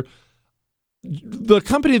Lobster? The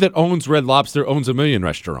company that owns Red Lobster owns 1 million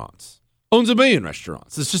restaurants. Owns 1 million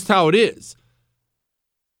restaurants. It's just how it is.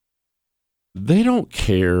 They don't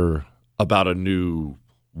care about a new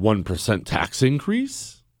 1% tax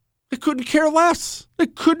increase. They couldn't care less. They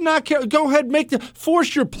could not care. Go ahead,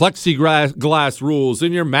 force your plexiglass rules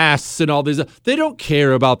and your masks and all these. They don't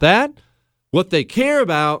care about that. What they care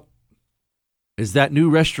about is that new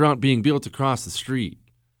restaurant being built across the street.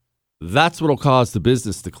 That's what will cause the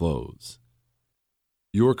business to close.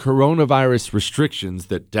 Your coronavirus restrictions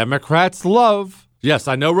that Democrats love. Yes,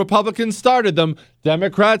 I know Republicans started them.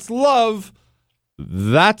 Democrats love.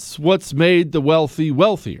 That's what's made the wealthy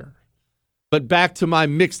wealthier. But back to my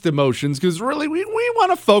mixed emotions, because really we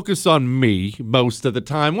want to focus on me most of the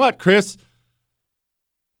time. What, Chris?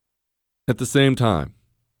 At the same time,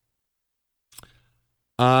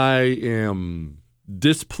 I am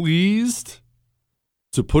displeased,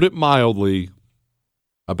 to put it mildly,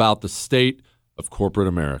 about the state of corporate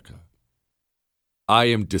America. I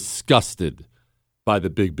am disgusted by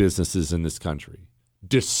the big businesses in this country.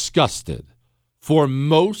 Disgusted. For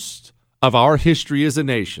most of our history as a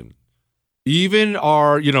nation, even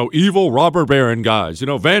our, evil robber baron guys,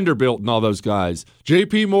 Vanderbilt and all those guys,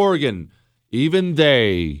 J.P. Morgan, even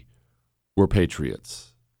they were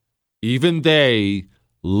patriots. Even they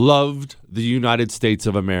loved the United States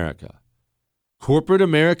of America. Corporate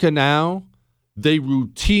America now, they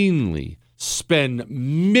routinely spend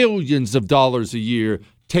millions of dollars a year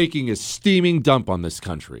taking a steaming dump on this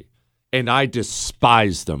country, and I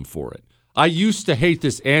despise them for it. I used to hate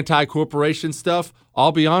this anti-corporation stuff.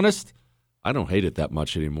 I'll be honest, I don't hate it that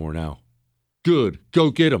much anymore now. Good,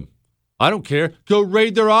 go get them. I don't care. Go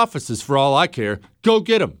raid their offices for all I care. Go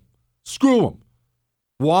get them. Screw them.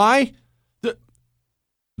 Why?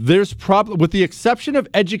 There's problem, with the exception of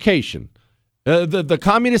education. The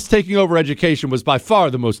communists taking over education was by far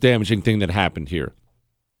the most damaging thing that happened here.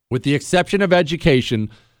 With the exception of education,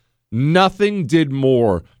 nothing did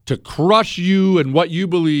more to crush you and what you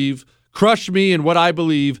believe, crush me and what I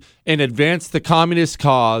believe, and advance the communist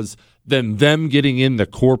cause than them getting in the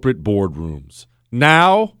corporate boardrooms.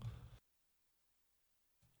 Now,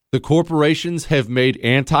 the corporations have made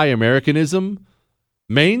anti-Americanism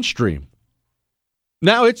mainstream.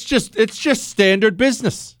 Now it's just standard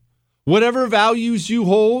business. Whatever values you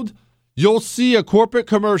hold, you'll see a corporate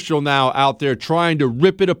commercial now out there trying to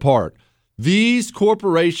rip it apart. These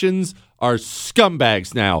corporations are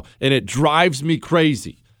scumbags now, and it drives me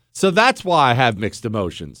crazy. So that's why I have mixed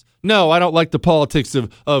emotions. No, I don't like the politics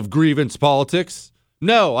of grievance politics.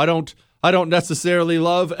 No, I don't I don't necessarily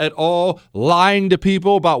love at all lying to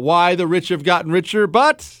people about why the rich have gotten richer,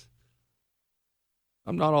 but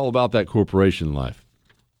I'm not all about that corporation life.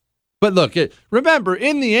 But look, remember,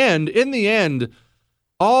 in the end,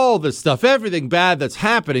 all the stuff, everything bad that's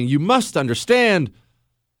happening, you must understand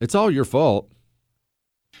it's all your fault.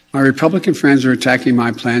 My Republican friends are attacking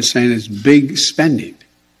my plan, saying it's big spending.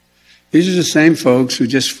 These are the same folks who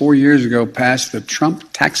just 4 years ago passed the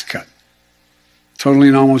Trump tax cut,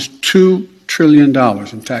 totaling almost $2 trillion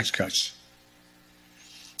in tax cuts.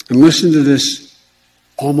 And listen to this.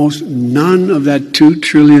 Almost none of that $2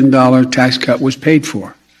 trillion tax cut was paid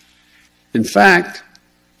for. In fact,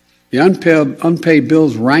 the unpaid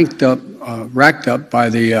bills racked up by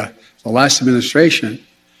the last administration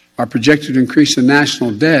are projected to increase the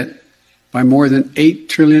national debt by more than $8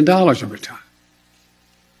 trillion over time.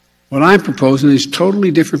 What I'm proposing is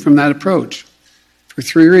totally different from that approach for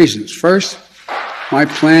three reasons. First, my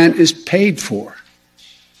plan is paid for.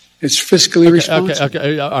 It's fiscally responsible.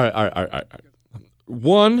 Okay. All right.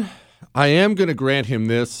 One, I am going to grant him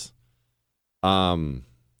this.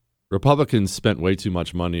 Republicans spent way too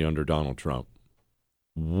much money under Donald Trump.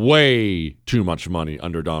 Way too much money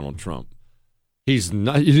under Donald Trump. He's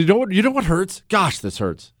not. You know what hurts? Gosh, this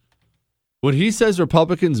hurts. When he says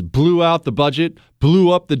Republicans blew out the budget,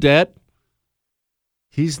 blew up the debt,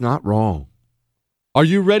 he's not wrong. Are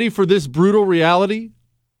you ready for this brutal reality?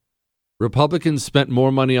 Republicans spent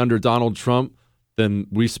more money under Donald Trump than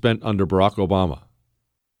we spent under Barack Obama.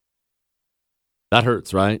 That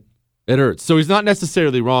hurts, right? It hurts. So he's not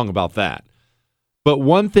necessarily wrong about that. But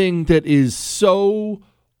one thing that is so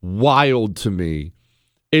wild to me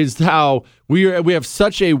is how we have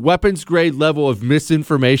such a weapons grade level of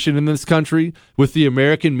misinformation in this country with the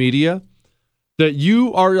American media that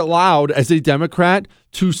you are allowed as a Democrat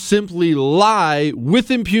to simply lie with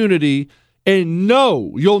impunity and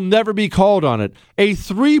no, you'll never be called on it. A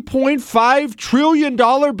 $3.5 trillion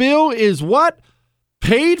bill is what?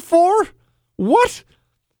 Paid for? What?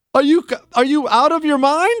 Are you out of your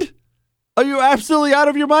mind? Are you absolutely out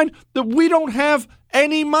of your mind? That we don't have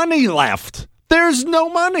any money left. There's no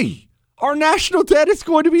money. Our national debt is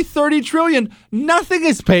going to be $30 trillion. Nothing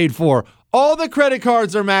is paid for. All the credit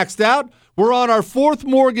cards are maxed out. We're on our fourth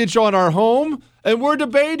mortgage on our home, and we're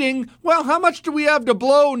debating, well, how much do we have to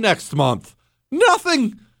blow next month?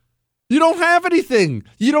 Nothing. You don't have anything.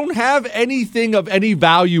 You don't have anything of any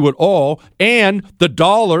value at all, and the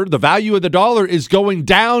value of the dollar is going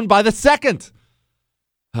down by the second.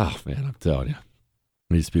 Oh, man, I'm telling you.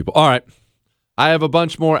 These people. All right. I have a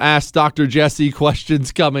bunch more Ask Dr. Jesse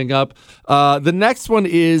questions coming up. The next one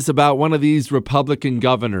is about one of these Republican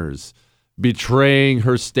governors betraying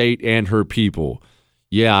her state and her people.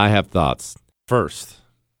 Yeah, I have thoughts. First,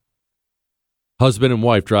 husband and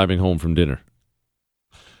wife driving home from dinner.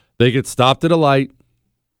 They get stopped at a light,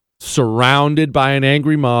 surrounded by an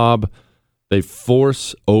angry mob. They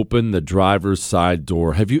force open the driver's side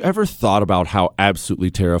door. Have you ever thought about how absolutely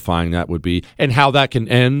terrifying that would be and how that can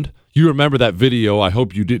end? You remember that video I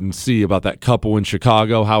hope you didn't see about that couple in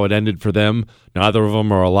Chicago, how it ended for them? Neither of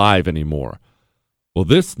them are alive anymore. Well,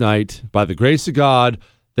 this night, by the grace of God,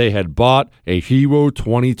 they had bought a Hero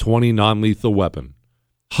 2020 non-lethal weapon.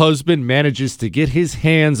 Husband manages to get his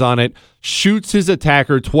hands on it, shoots his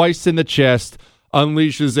attacker twice in the chest,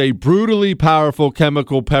 unleashes a brutally powerful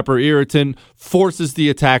chemical pepper irritant, forces the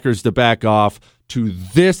attackers to back off. To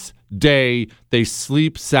this day, they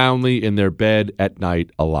sleep soundly in their bed at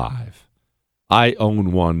night alive. I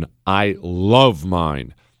own one. I love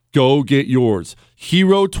mine. Go get yours.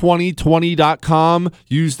 Hero2020.com.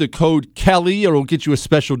 Use the code Kelly or it'll get you a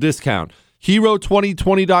special discount.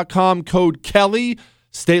 Hero2020.com, code Kelly.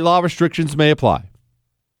 State law restrictions may apply.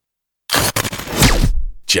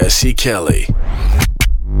 Jesse Kelly.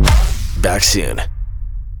 Back soon.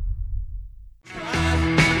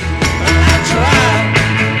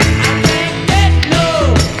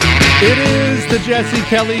 It is the Jesse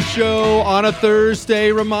Kelly Show on a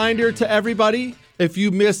Thursday. Reminder to everybody, if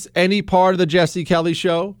you miss any part of the Jesse Kelly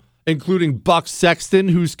Show, including Buck Sexton,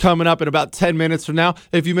 who's coming up in about 10 minutes from now,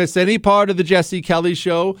 if you miss any part of the Jesse Kelly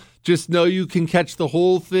Show, just know you can catch the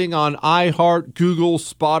whole thing on iHeart, Google,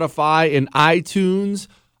 Spotify, and iTunes.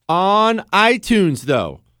 On iTunes,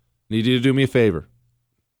 though, need you to do me a favor.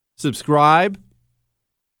 Subscribe,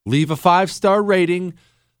 leave a 5-star rating,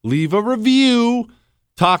 leave a review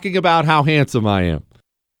talking about how handsome I am.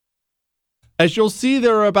 As you'll see,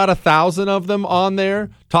 there are about 1,000 of them on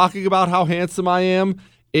there talking about how handsome I am.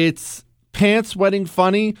 It's pants-wetting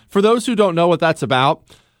funny. For those who don't know what that's about,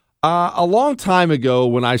 a long time ago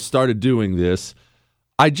when I started doing this,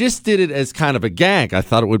 I just did it as kind of a gag. I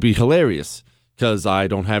thought it would be hilarious because I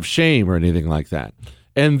don't have shame or anything like that.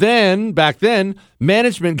 And then back then,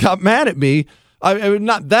 management got mad at me. I mean,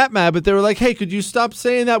 not that mad, but they were like, "Hey, could you stop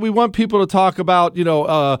saying that? We want people to talk about,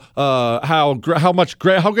 how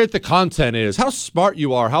great the content is, how smart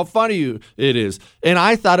you are, how funny it is." And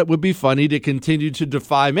I thought it would be funny to continue to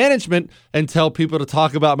defy management and tell people to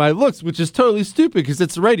talk about my looks, which is totally stupid because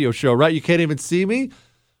it's a radio show, right? You can't even see me.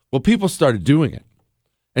 Well, people started doing it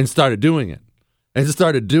and started doing it and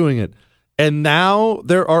started doing it. And now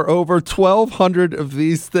there are over 1,200 of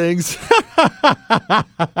these things.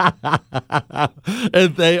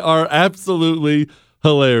 And they are absolutely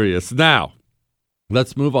hilarious. Now,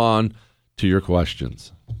 let's move on to your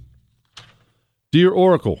questions. Dear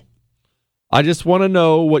Oracle, I just want to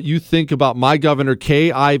know what you think about my Governor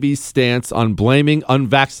Kay Ivey's stance on blaming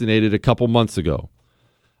unvaccinated a couple months ago.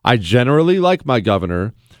 I generally like my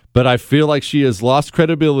governor, but I feel like she has lost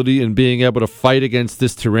credibility in being able to fight against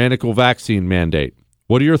this tyrannical vaccine mandate.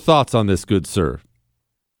 What are your thoughts on this, good sir?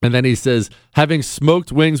 And then he says, having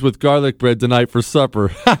smoked wings with garlic bread tonight for supper.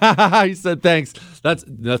 He said, thanks. That's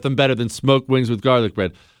nothing better than smoked wings with garlic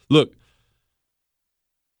bread. Look,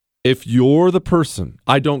 if you're the person,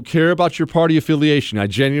 I don't care about your party affiliation. I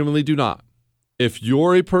genuinely do not. If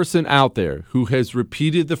you're a person out there who has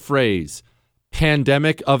repeated the phrase,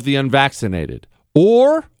 pandemic of the unvaccinated,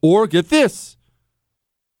 or get this,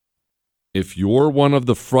 if you're one of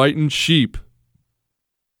the frightened sheep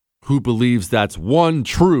who believes that's one,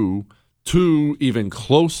 true, two, even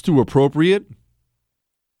close to appropriate,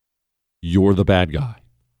 you're the bad guy.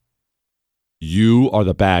 You are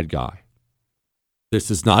the bad guy.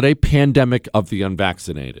 This is not a pandemic of the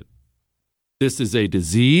unvaccinated. This is a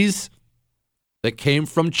disease that came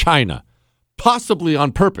from China, possibly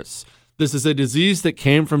on purpose. This is a disease that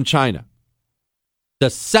came from China. The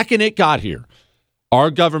second it got here, our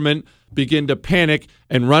government began to panic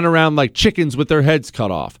and run around like chickens with their heads cut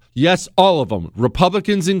off. Yes, all of them,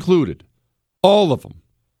 Republicans included, all of them.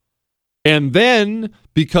 And then,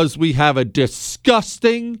 because we have a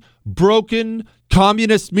disgusting, broken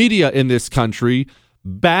communist media in this country,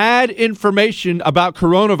 bad information about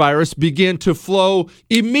coronavirus began to flow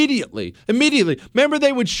immediately. Remember,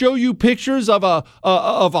 they would show you pictures of a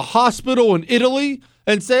hospital in Italy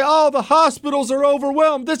and say, oh, the hospitals are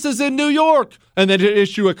overwhelmed. This is in New York. And then to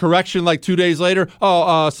issue a correction like 2 days later.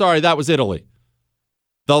 Sorry, that was Italy.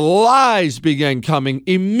 The lies began coming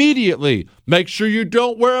immediately. Make sure you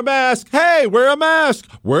don't wear a mask. Hey, wear a mask.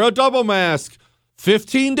 Wear a double mask.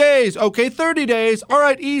 15 days. Okay, 30 days. All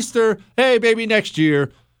right, Easter. Hey, maybe next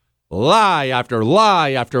year. Lie after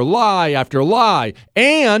lie after lie after lie.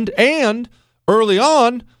 And early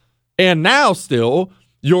on, and now still,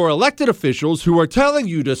 your elected officials who are telling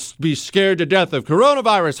you to be scared to death of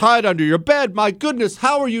coronavirus, hide under your bed. My goodness,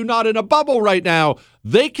 how are you not in a bubble right now?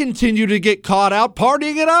 They continue to get caught out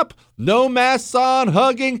partying it up. No masks on,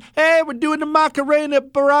 hugging. Hey, we're doing the Macarena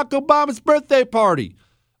at Barack Obama's birthday party.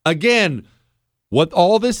 Again, what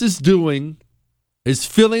all this is doing is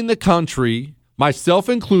filling the country, myself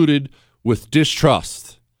included, with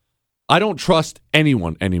distrust. I don't trust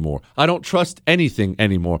anyone anymore. I don't trust anything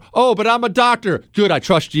anymore. Oh, but I'm a doctor. Good, I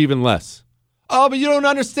trust you even less. Oh, but you don't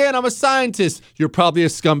understand. I'm a scientist. You're probably a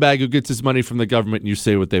scumbag who gets his money from the government and you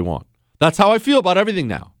say what they want. That's how I feel about everything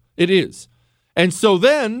now. It is. And so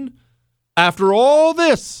then, after all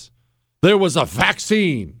this, there was a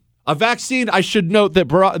vaccine. A vaccine, I should note that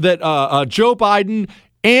Joe Biden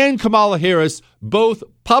and Kamala Harris both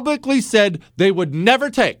publicly said they would never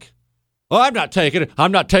take. Oh, I'm not taking it.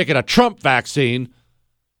 I'm not taking a Trump vaccine.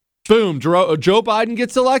 Boom, Joe Biden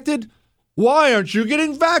gets elected. Why aren't you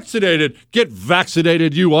getting vaccinated? Get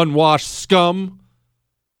vaccinated, you unwashed scum.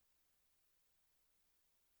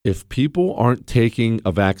 If people aren't taking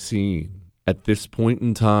a vaccine at this point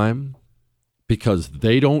in time because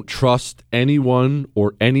they don't trust anyone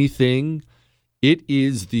or anything, it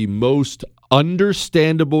is the most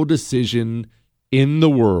understandable decision in the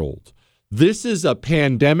world. This is a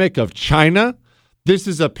pandemic of China. This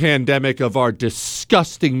is a pandemic of our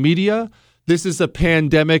disgusting media. This is a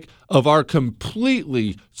pandemic of our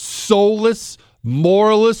completely soulless,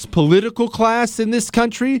 moralist political class in this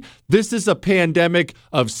country. This is a pandemic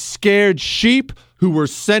of scared sheep who were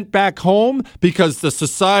sent back home because the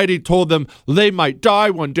society told them they might die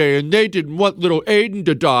one day and they didn't want little Aiden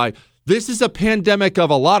to die. This is a pandemic of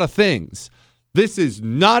a lot of things. This is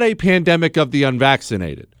not a pandemic of the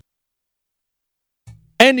unvaccinated.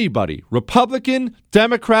 Anybody, Republican,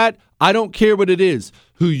 Democrat, I don't care what it is,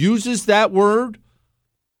 who uses that word,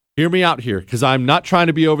 hear me out here, because I'm not trying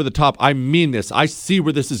to be over the top. I mean this. I see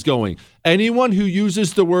where this is going. Anyone who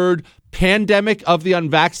uses the word pandemic of the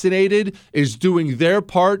unvaccinated is doing their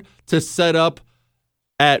part to set up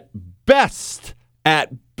at best,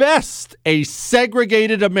 a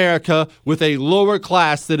segregated America with a lower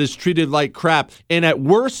class that is treated like crap. And at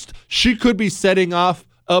worst, she could be setting up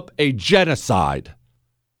a genocide,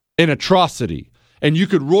 an atrocity. And you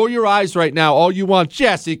could roll your eyes right now all you want.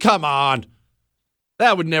 Jesse, come on.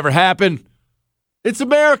 That would never happen. It's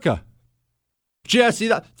America. Jesse,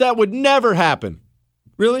 that would never happen.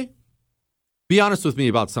 Really? Be honest with me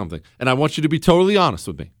about something. And I want you to be totally honest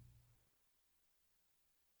with me.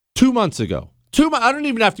 2 months ago, I don't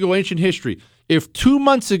even have to go ancient history. If 2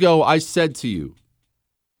 months ago I said to you,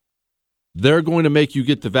 they're going to make you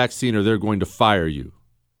get the vaccine or they're going to fire you.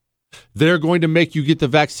 They're going to make you get the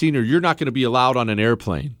vaccine or you're not going to be allowed on an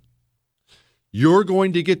airplane. You're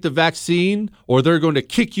going to get the vaccine or they're going to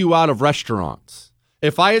kick you out of restaurants.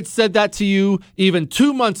 If I had said that to you even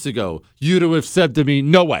 2 months ago, you'd have said to me,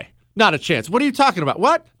 no way. Not a chance. What are you talking about?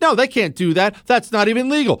 What? No, they can't do that. That's not even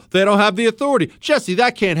legal. They don't have the authority. Jesse,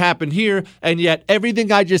 that can't happen here. And yet everything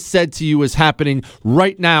I just said to you is happening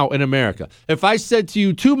right now in America. If I said to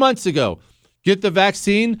you 2 months ago, get the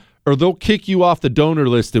vaccine or they'll kick you off the donor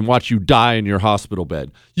list and watch you die in your hospital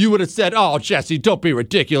bed, you would have said, oh, Jesse, don't be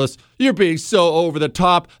ridiculous. You're being so over the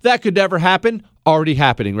top. That could never happen. Already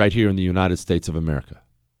happening right here in the United States of America.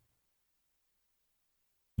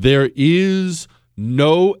 There is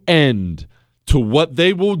no end to what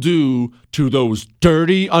they will do to those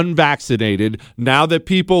dirty unvaccinated now that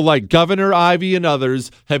people like Governor Ivey and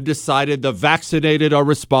others have decided the vaccinated are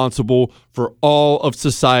responsible for all of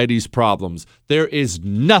society's problems. There is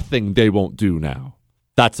nothing they won't do now.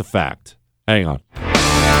 That's a fact. Hang on.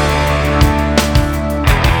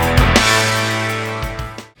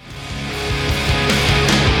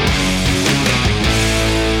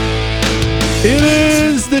 It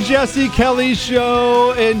is the Jesse Kelly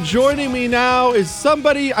Show, and joining me now is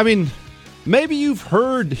somebody, maybe you've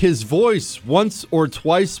heard his voice once or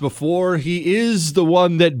twice before. He is the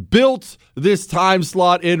one that built this time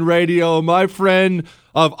slot in radio, my friend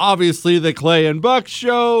of obviously the Clay and Buck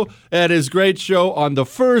Show and his great show on the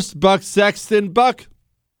first, Buck Sexton. Buck,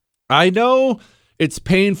 I know it's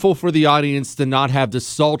painful for the audience to not have the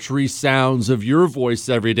sultry sounds of your voice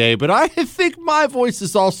every day, but I think my voice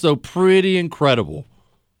is also pretty incredible.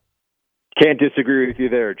 Can't disagree with you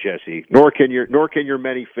there, Jesse. Nor can your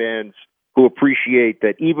many fans who appreciate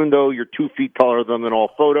that even though you're 2 feet taller than them in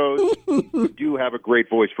all photos, you do have a great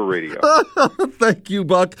voice for radio. Thank you,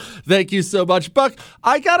 Buck. Thank you so much. Buck,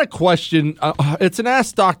 I got a question. It's an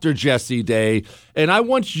Ask Dr. Jesse Day, and I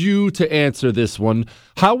want you to answer this one.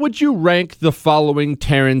 How would you rank the following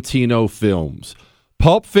Tarantino films?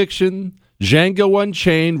 Pulp Fiction, Django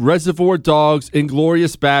Unchained, Reservoir Dogs,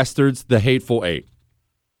 Inglourious Bastards, The Hateful Eight.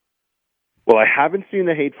 Well, I haven't seen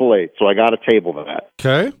The Hateful Eight, so I got to table that.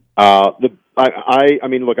 Okay.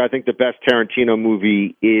 Look, I think the best Tarantino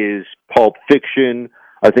movie is Pulp Fiction.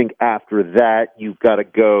 I think after that, you've got to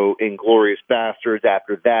go Inglourious Bastards.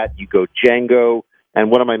 After that, you go Django.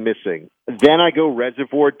 And what am I missing? Then I go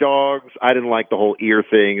Reservoir Dogs. I didn't like the whole ear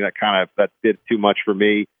thing. That did too much for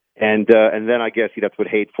me. And then I guess that's what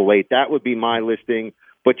Hateful Eight. That would be my listing.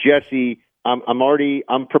 But Jesse,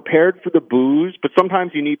 I'm prepared for the boos, but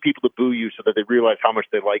sometimes you need people to boo you so that they realize how much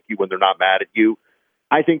they like you when they're not mad at you.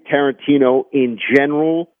 I think Tarantino, in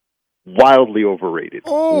general, wildly overrated.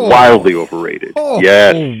 Oh. Wildly overrated. Oh.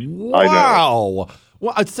 Yes, Wow. I know.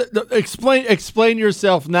 Well, explain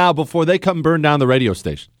yourself now before they come burn down the radio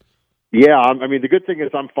station. Yeah, the good thing is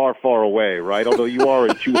I'm far, far away, right? Although you are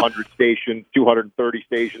in 200 stations, 230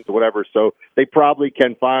 stations, or whatever, so they probably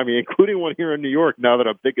can find me, including one here in New York. Now that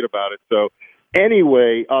I'm thinking about it. So,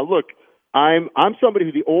 anyway, look, I'm somebody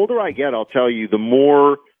who the older I get, I'll tell you, the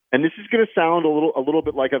more. And this is going to sound a little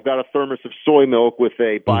bit like I've got a thermos of soy milk with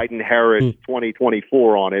a Biden-Harris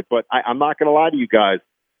 2024 on it, but I'm not going to lie to you guys.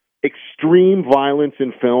 Extreme violence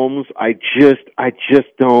in films, I just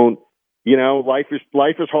don't. Life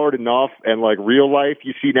is hard enough, and like real life,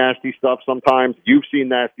 you see nasty stuff sometimes. You've seen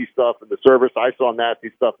nasty stuff in the service. I saw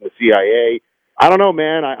nasty stuff in the CIA. I don't know,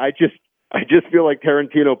 man. I just feel like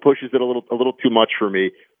Tarantino pushes it a little too much for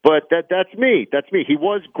me. But that's me. That's me. He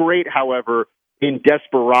was great, however, in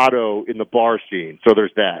Desperado in the bar scene. So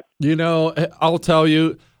there's that. I'll tell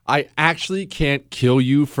you, I actually can't kill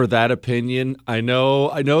you for that opinion. I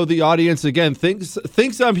know the audience, again,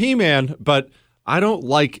 thinks I'm He-Man, but I don't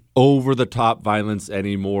like over-the-top violence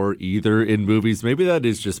anymore either in movies. Maybe that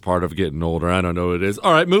is just part of getting older. I don't know what it is.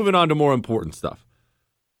 All right, moving on to more important stuff.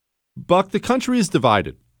 Buck, the country is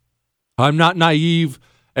divided. I'm not naive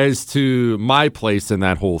as to my place in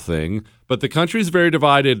that whole thing, but the country is very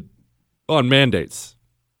divided on mandates.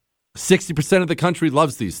 60% of the country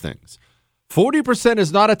loves these things. 40%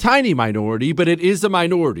 is not a tiny minority, but it is a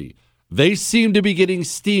minority. They seem to be getting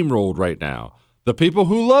steamrolled right now. The people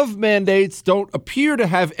who love mandates don't appear to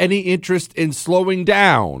have any interest in slowing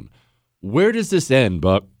down. Where does this end,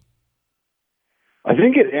 Buck? I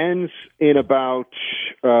think it ends in about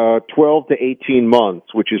 12 to 18 months,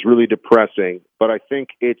 which is really depressing. But I think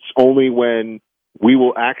it's only when we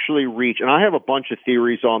will actually reach, and I have a bunch of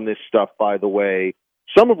theories on this stuff, by the way,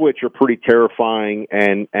 some of which are pretty terrifying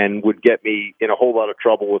and would get me in a whole lot of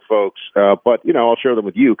trouble with folks. But, I'll share them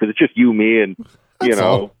with you because it's just you, me, and,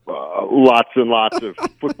 lots and lots of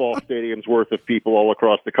football stadiums worth of people all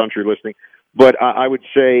across the country listening. But I would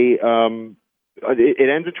say it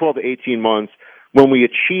ends in 12 to 18 months when we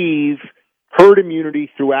achieve herd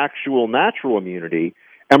immunity through actual natural immunity.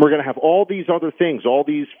 And we're going to have all these other things, all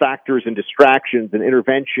these factors and distractions and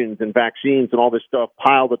interventions and vaccines and all this stuff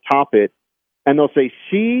piled atop it. And they'll say,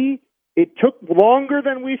 see, it took longer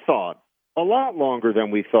than we thought, a lot longer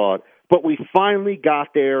than we thought, but we finally got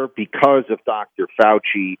there because of Dr.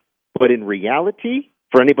 Fauci. But in reality,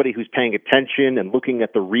 for anybody who's paying attention and looking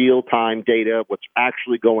at the real-time data, what's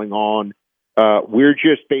actually going on, we're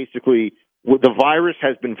just basically, the virus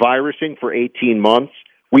has been virusing for 18 months.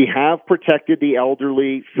 We have protected the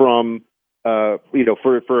elderly from,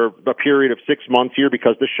 for a period of 6 months here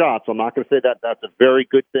because the shots. I'm not going to say that that's a very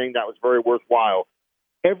good thing. That was very worthwhile.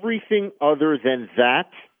 Everything other than that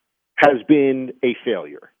has been a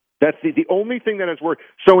failure. That's the only thing that has worked.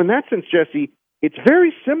 So in that sense, Jesse, it's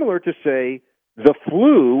very similar to, say, the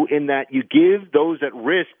flu in that you give those at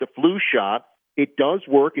risk the flu shot. It does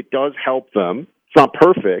work. It does help them. It's not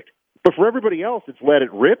perfect. But for everybody else, it's let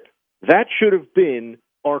it rip. That should have been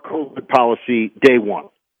our COVID policy day one.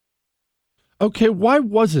 Okay, why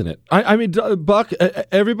wasn't it? I mean, Buck,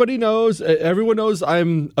 everybody knows, everyone knows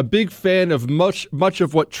I'm a big fan of much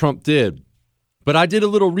of what Trump did. But I did a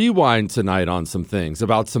little rewind tonight on some things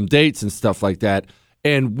about some dates and stuff like that.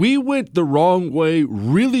 And we went the wrong way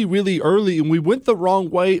really, really early, and we went the wrong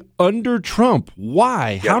way under Trump.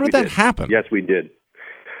 Why? Yes, how did that happen? Yes, we did.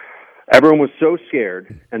 Everyone was so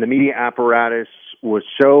scared, and the media apparatus was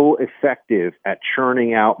so effective at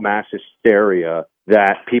churning out mass hysteria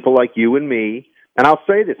that people like you and me, and I'll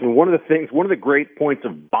say this, and one of the great points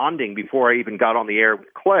of bonding before I even got on the air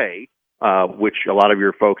with Clay, which a lot of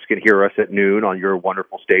your folks can hear us at noon on your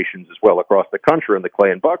wonderful stations as well across the country on the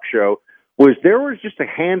Clay and Buck Show, was there was just a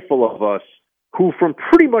handful of us who from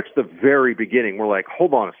pretty much the very beginning were like,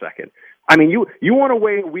 hold on a second. I mean, you want to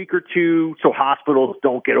wait a week or two so hospitals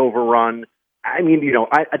don't get overrun. I mean,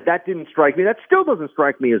 that didn't strike me. That still doesn't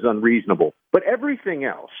strike me as unreasonable. But everything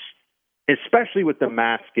else, especially with the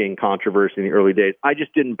masking controversy in the early days, I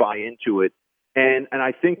just didn't buy into it. And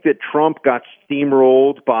I think that Trump got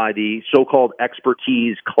steamrolled by the so-called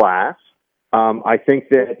expertise class. I think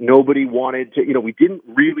that nobody wanted to, we didn't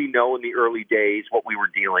really know in the early days what we were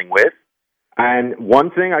dealing with. And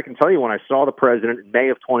one thing I can tell you, when I saw the president in May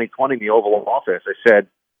of 2020 in the Oval Office,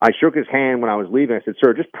 I shook his hand when I was leaving. I said,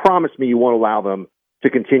 sir, just promise me you won't allow them to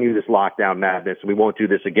continue this lockdown madness and we won't do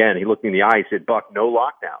this again. He looked me in the eye and said, Buck, no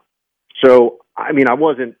lockdown. So, I mean, I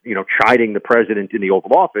wasn't, chiding the president in the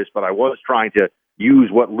Oval Office, but I was trying to use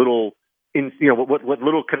what little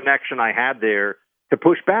connection I had there to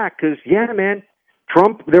push back. Because, yeah, man,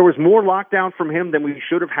 Trump, there was more lockdown from him than we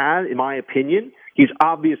should have had, in my opinion. He's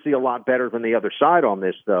obviously a lot better than the other side on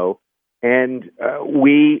this, though. And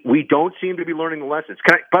we don't seem to be learning the lessons.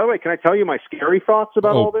 By the way, can I tell you my scary thoughts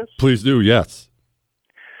about all this? Please do, yes.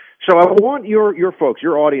 So I want your folks,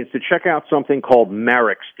 your audience, to check out something called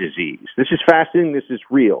Marek's disease. This is fascinating. This is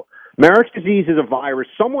real. Marek's disease is a virus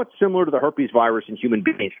somewhat similar to the herpes virus in human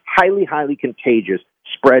beings, highly, highly contagious,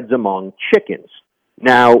 spreads among chickens.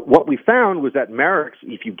 Now, what we found was that Marek's,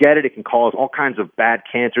 if you get it, it can cause all kinds of bad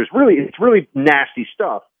cancers. Really, it's really nasty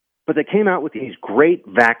stuff. But they came out with these great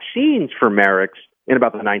vaccines for Marek's in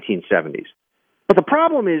about the 1970s. But the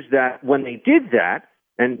problem is that when they did that,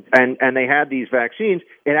 and they had these vaccines,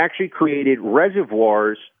 it actually created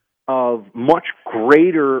reservoirs of much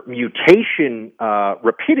greater mutation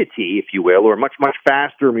rapidity, if you will, or much, much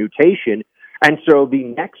faster mutation. And so the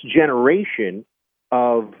next generation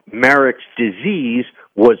of Marek's disease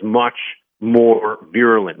was much more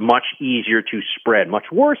virulent, much easier to spread, much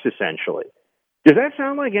worse, essentially. Does that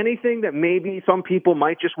sound like anything that maybe some people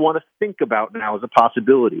might just want to think about now as a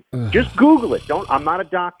possibility? Just Google it. I'm not a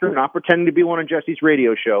doctor, I'm not pretending to be one on Jesse's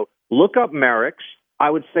radio show. Look up Marek's. I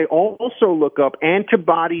would say also look up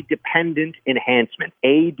antibody-dependent enhancement,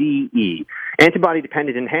 ADE.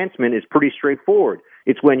 Antibody-dependent enhancement is pretty straightforward.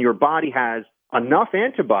 It's when your body has enough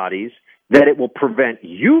antibodies that it will prevent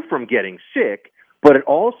you from getting sick, but it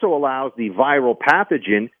also allows the viral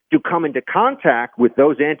pathogen to come into contact with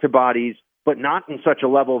those antibodies, but not in such a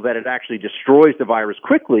level that it actually destroys the virus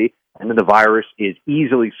quickly, and then the virus is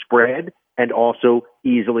easily spread and also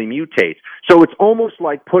easily mutates. So it's almost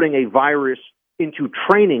like putting a virus into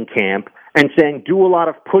training camp and saying, do a lot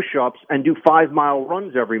of push-ups and do 5-mile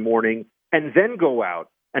runs every morning, and then go out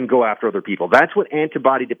and go after other people. That's what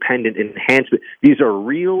antibody-dependent enhancement, these are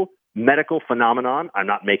real medical phenomenon. I'm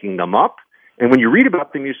not making them up. And when you read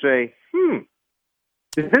about them, you say,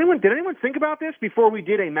 did anyone think about this before we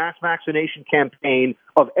did a mass vaccination campaign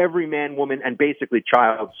of every man, woman, and basically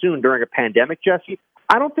child soon during a pandemic, Jesse?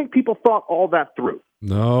 I don't think people thought all that through.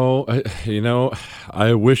 No,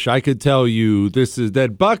 I wish I could tell you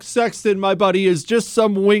that Buck Sexton, my buddy, is just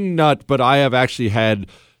some wingnut, but I have actually had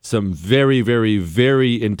some very, very,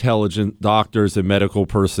 very intelligent doctors and medical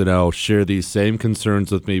personnel share these same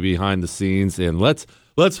concerns with me behind the scenes, and let's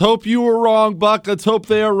hope you were wrong, Buck. Let's hope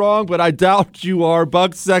they are wrong, but I doubt you are.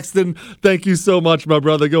 Buck Sexton, thank you so much, my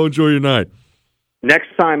brother. Go enjoy your night. Next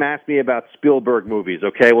time, ask me about Spielberg movies,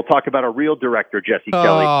 okay? We'll talk about a real director, Jesse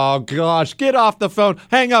Kelly. Oh, gosh. Get off the phone.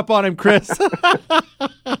 Hang up on him, Chris.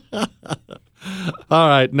 All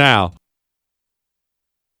right, now,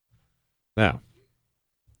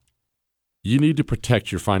 you need to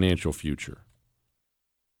protect your financial future.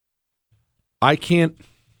 I can't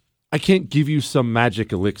give you some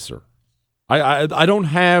magic elixir. I don't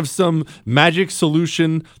have some magic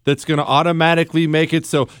solution that's going to automatically make it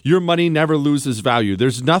so your money never loses value.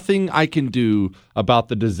 There's nothing I can do about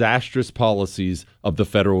the disastrous policies of the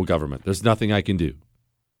federal government. There's nothing I can do.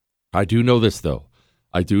 I do know this, though.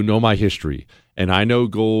 I do know my history, and I know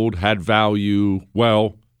gold had value,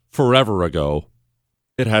 forever ago.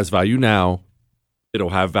 It has value now. It'll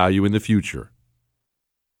have value in the future.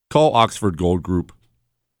 Call Oxford Gold Group.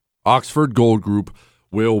 Oxford Gold Group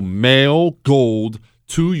will mail gold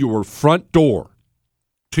to your front door.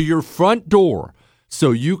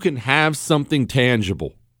 So you can have something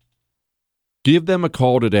tangible. Give them a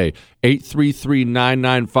call today.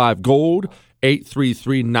 833-995-GOLD.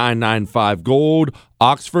 833-995-GOLD.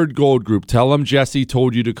 Oxford Gold Group. Tell them Jesse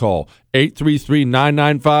told you to call.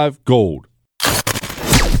 833-995-GOLD.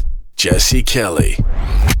 Jesse Kelly.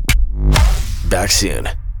 Back soon.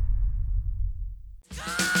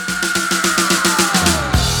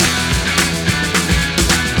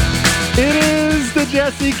 It is the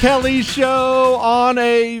Jesse Kelly Show on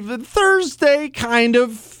a Thursday, kind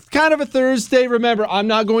of a Thursday. Remember, I'm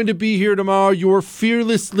not going to be here tomorrow. Your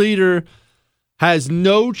fearless leader has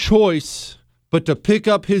no choice but to pick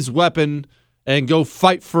up his weapon and go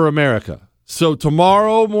fight for America. So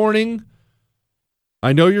tomorrow morning,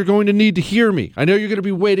 I know you're going to need to hear me. I know you're going to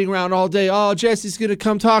be waiting around all day. Oh, Jesse's going to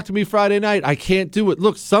come talk to me Friday night. I can't do it.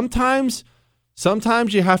 Look, sometimes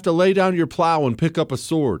you have to lay down your plow and pick up a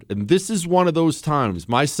sword. And this is one of those times.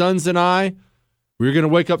 My sons and I, we're going to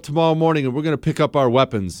wake up tomorrow morning and we're going to pick up our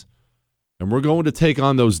weapons. And we're going to take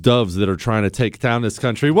on those doves that are trying to take down this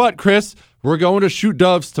country. What, Chris? We're going to shoot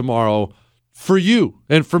doves tomorrow for you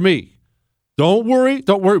and for me. Don't worry.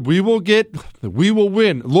 We will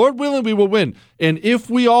win. Lord willing, we will win. And if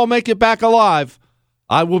we all make it back alive,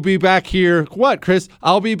 I will be back here. What, Chris?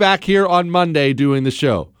 I'll be back here on Monday doing the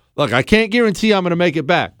show. Look, I can't guarantee I'm going to make it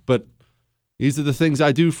back, but these are the things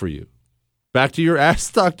I do for you. Back to your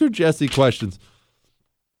Ask Dr. Jesse questions.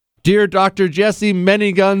 Dear Dr. Jesse,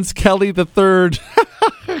 many guns, Kelly III.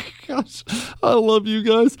 Gosh, I love you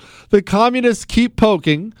guys. The communists keep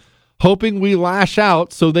poking, hoping we lash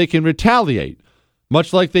out so they can retaliate,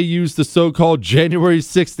 much like they used the so-called January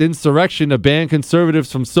 6th insurrection to ban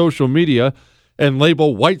conservatives from social media and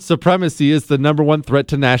label white supremacy as the number one threat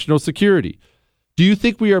to national security. Do you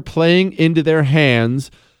think we are playing into their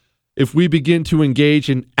hands if we begin to engage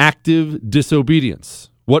in active disobedience?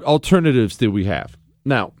 What alternatives do we have?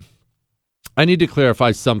 Now, I need to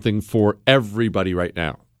clarify something for everybody right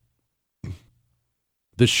now.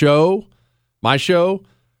 The show, my show,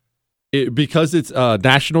 because it's a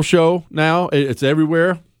national show now, it's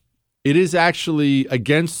everywhere, it is actually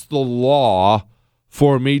against the law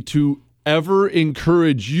for me to ever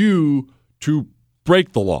encourage you to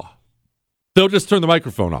break the law. They'll just turn the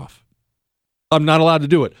microphone off. I'm not allowed to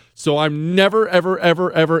do it. So I'm never, ever,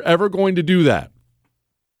 ever, ever, ever going to do that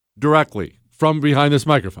directly from behind this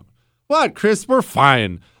microphone. What, Chris? We're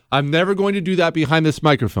fine. I'm never going to do that behind this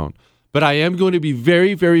microphone. But I am going to be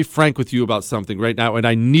very, very frank with you about something right now, and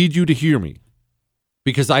I need you to hear me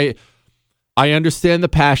because I understand the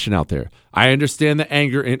passion out there. I understand the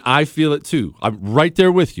anger, and I feel it too. I'm right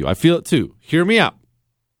there with you. I feel it too. Hear me out.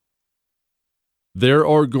 There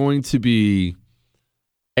are going to be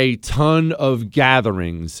a ton of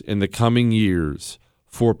gatherings in the coming years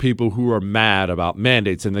for people who are mad about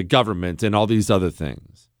mandates and the government and all these other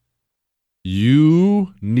things.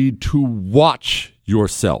 You need to watch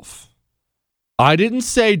yourself. I didn't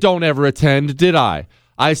say don't ever attend, did I?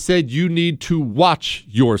 I said you need to watch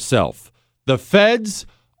yourself. The feds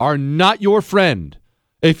are not your friend.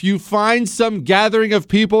 If you find some gathering of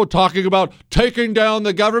people talking about taking down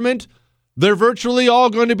the government, they're virtually all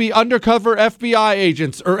going to be undercover FBI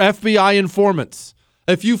agents or FBI informants.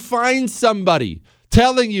 If you find somebody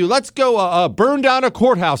telling you, let's go burn down a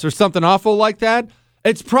courthouse or something awful like that,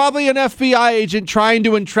 it's probably an FBI agent trying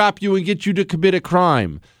to entrap you and get you to commit a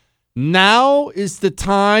crime. Now is the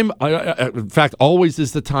time, in fact, always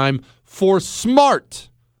is the time for smart.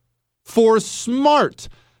 For smart.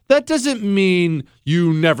 That doesn't mean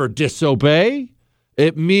you never disobey.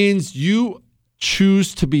 It means you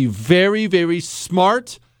choose to be very, very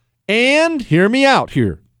smart and, hear me out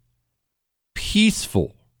here,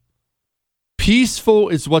 peaceful. Peaceful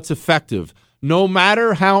is what's effective, no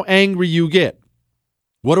matter how angry you get.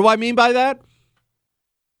 What do I mean by that?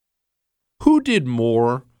 Who did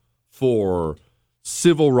more for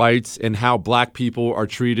civil rights and how black people are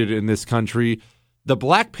treated in this country? The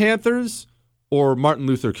Black Panthers or Martin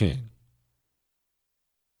Luther King?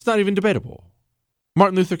 It's not even debatable.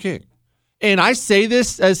 Martin Luther King. And I say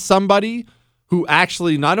this as somebody who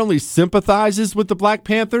actually not only sympathizes with the Black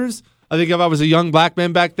Panthers, I think if I was a young black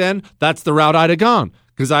man back then, that's the route I'd have gone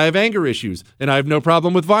because I have anger issues and I have no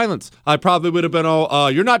problem with violence. I probably would have been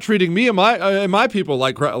all, you're not treating me and my people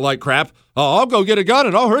like crap. I'll go get a gun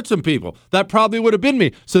and I'll hurt some people. That probably would have been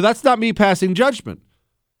me. So that's not me passing judgment.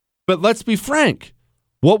 But let's be frank.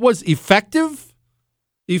 What was effective?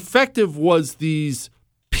 Effective was these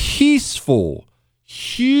peaceful,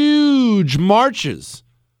 huge marches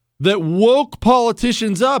that woke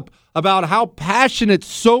politicians up about how passionate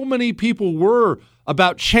so many people were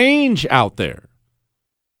about change out there.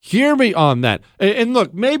 Hear me on that. And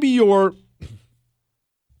look, maybe you're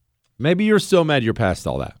so mad you're past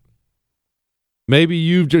all that. Maybe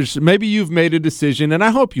you've made a decision, and I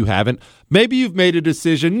hope you haven't. Maybe you've made a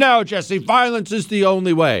decision. No, Jesse, violence is the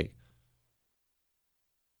only way.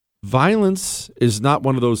 Violence is not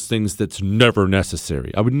one of those things that's never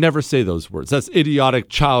necessary. I would never say those words. That's idiotic,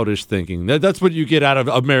 childish thinking. That's what you get out of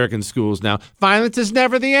American schools now. Violence is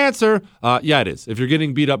never the answer. Yeah, it is. If you're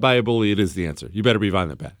getting beat up by a bully, it is the answer. You better be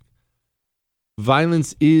violent back.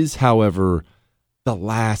 Violence is, however, the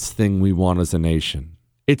last thing we want as a nation.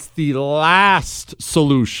 It's the last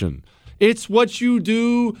solution. It's what you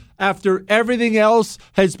do after everything else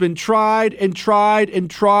has been tried and tried and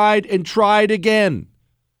tried and tried again.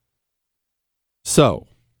 So,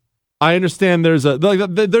 I understand there's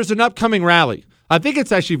an upcoming rally. I think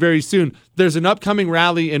it's actually very soon. There's an upcoming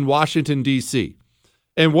rally in Washington, D.C.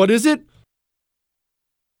 And what is it?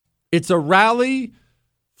 It's a rally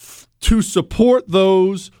to support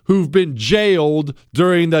those who've been jailed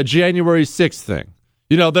during the January 6th thing.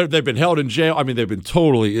 You know, they've been held in jail. I mean, they've been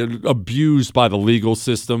totally abused by the legal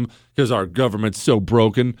system because our government's so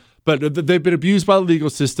broken. But they've been abused by the legal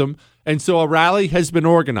system. And so a rally has been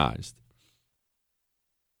organized.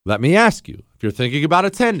 Let me ask you, if you're thinking about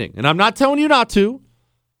attending, and I'm not telling you not to,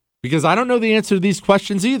 because I don't know the answer to these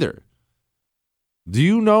questions either. Do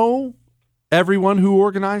you know everyone who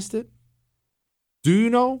organized it? Do you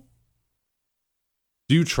know?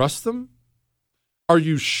 Do you trust them? Are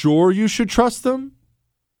you sure you should trust them?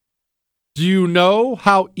 Do you know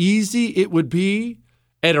how easy it would be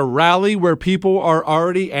at a rally where people are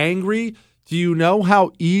already angry? Do you know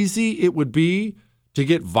how easy it would be to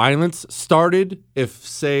get violence started if,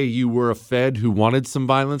 say, you were a Fed who wanted some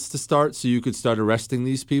violence to start so you could start arresting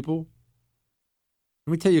these people?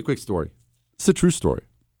 Let me tell you a quick story. It's a true story.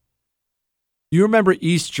 You remember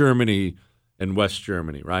East Germany and West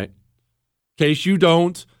Germany, right? In case you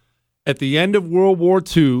don't, at the end of World War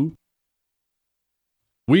II,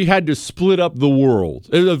 we had to split up the world.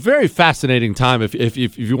 It was a very fascinating time if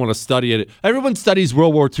you want to study it. Everyone studies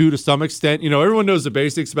World War II to some extent. You know, everyone knows the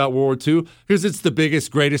basics about World War II because it's the biggest,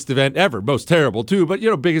 greatest event ever. Most terrible, too, but,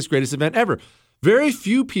 biggest, greatest event ever. Very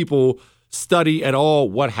few people study at all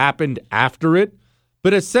what happened after it.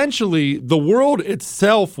 But essentially, the world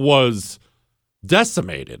itself was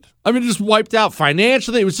decimated. I mean, just wiped out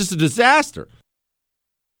financially. It was just a disaster.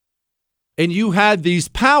 And you had these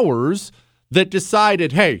powers that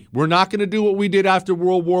decided, hey, we're not going to do what we did after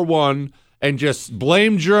World War I and just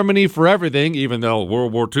blame Germany for everything, even though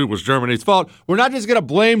World War II was Germany's fault. We're not just going to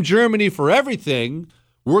blame Germany for everything.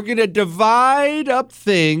 We're going to divide up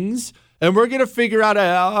things, and we're going to figure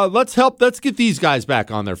out, let's get these guys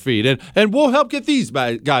back on their feet, and we'll help get these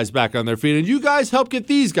guys back on their feet, and you guys help get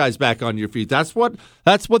these guys back on your feet. That's what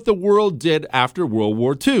the world did after World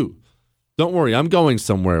War II. Don't worry, I'm going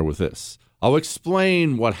somewhere with this. I'll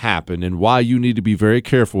explain what happened and why you need to be very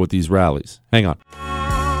careful with these rallies. Hang on.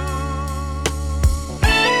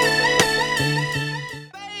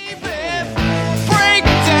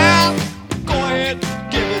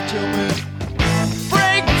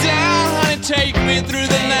 Take me through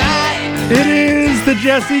the night. It is the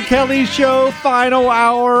Jesse Kelly Show, final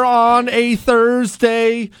hour on a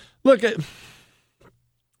Thursday. Look,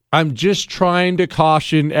 I'm just trying to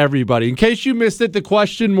caution everybody. In case you missed it, the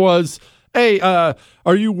question was, hey,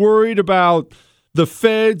 are you worried about the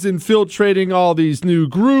feds infiltrating all these new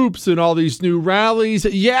groups and all these new rallies?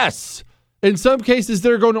 Yes. In some cases,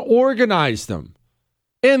 they're going to organize them.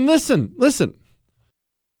 And listen.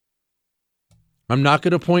 I'm not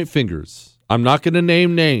going to point fingers. I'm not going to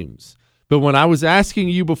name names. But when I was asking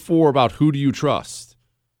you before about who do you trust,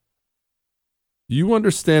 you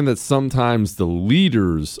understand that sometimes the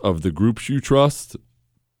leaders of the groups you trust,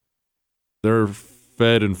 they're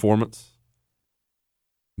Fed informants.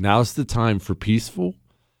 Now's the time for peaceful.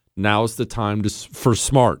 Now's the time for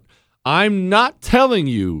smart. I'm not telling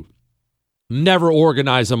you never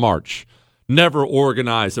organize a march, never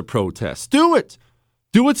organize a protest. Do it.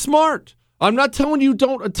 Do it smart. I'm not telling you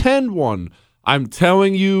don't attend one. I'm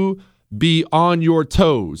telling you be on your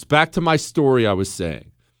toes. Back to my story I was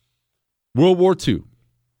saying. World War II.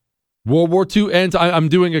 World War II ends. I'm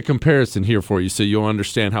doing a comparison here for you so you'll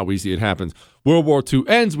understand how easy it happens. World War II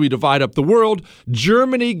ends. We divide up the world.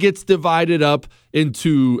 Germany gets divided up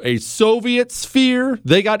into a Soviet sphere.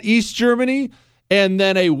 They got East Germany. And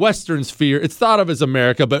then a Western sphere. It's thought of as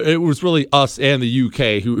America, but it was really us and the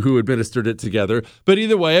UK who administered it together. But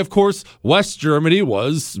either way, of course, West Germany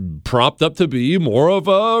was propped up to be more of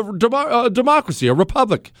a democracy, a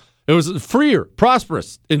republic. It was freer,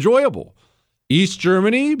 prosperous, enjoyable. East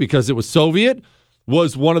Germany, because it was Soviet,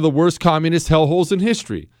 was one of the worst communist hellholes in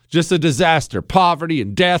history. Just a disaster, poverty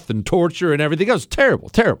and death and torture and everything. It was terrible,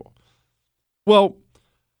 terrible. Well,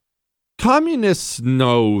 communists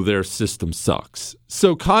know their system sucks.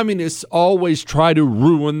 So communists always try to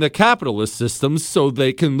ruin the capitalist system so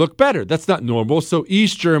they can look better. That's not normal. So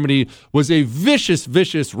East Germany was a vicious,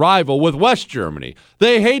 vicious rival with West Germany.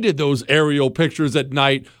 They hated those aerial pictures at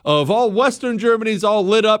night of all Western Germany's all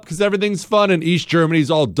lit up because everything's fun and East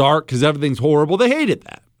Germany's all dark because everything's horrible. They hated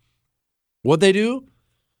that. What'd they do?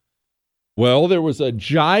 Well, there was a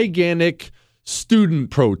gigantic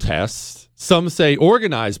student protest. Some say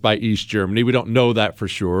organized by East Germany. We don't know that for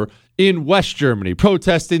sure. In West Germany,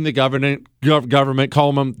 protesting the government,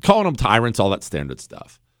 calling them tyrants, all that standard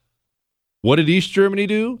stuff. What did East Germany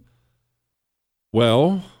do?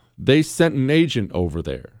 Well, they sent an agent over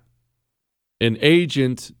there. An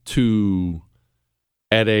agent to,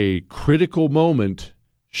 at a critical moment,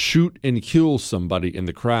 shoot and kill somebody in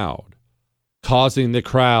the crowd, causing the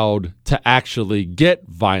crowd to actually get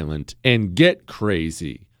violent and get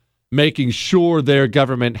crazy, making sure their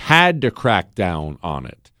government had to crack down on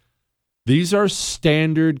it. These are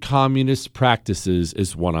standard communist practices,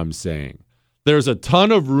 is what I'm saying. There's a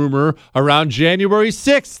ton of rumor around January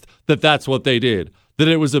 6th that that's what they did, that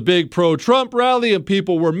it was a big pro-Trump rally and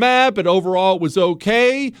people were mad, but overall it was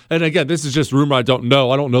okay. And again, this is just rumor I don't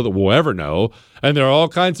know. I don't know that we'll ever know. And there are all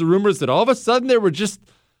kinds of rumors that all of a sudden there were just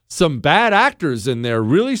some bad actors in there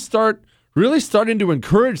really starting to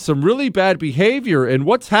encourage some really bad behavior. And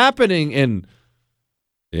what's happening? And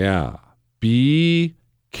yeah, be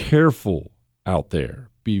careful out there.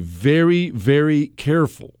 Be very, very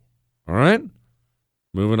careful. All right?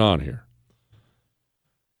 Moving on here.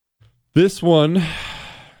 This one,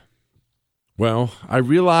 well, I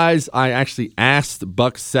realize I actually asked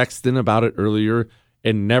Buck Sexton about it earlier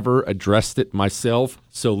and never addressed it myself.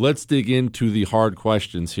 So let's dig into the hard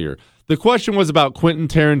questions here. The question was about Quentin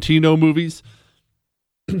Tarantino movies.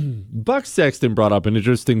 Buck Sexton brought up an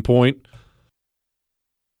interesting point.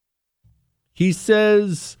 He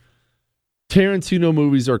says Tarantino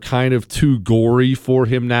movies are kind of too gory for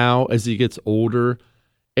him now as he gets older.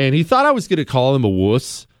 And he thought I was going to call him a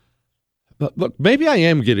wuss. But look, maybe I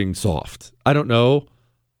am getting soft. I don't know.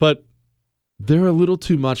 But they're a little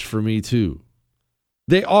too much for me too.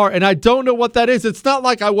 They are, and I don't know what that is. It's not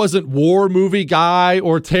like I wasn't war movie guy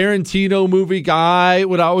or Tarantino movie guy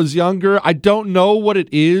when I was younger. I don't know what it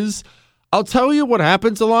is. I'll tell you what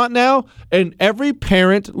happens a lot now, and every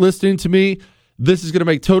parent listening to me, this is going to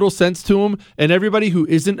make total sense to them, and everybody who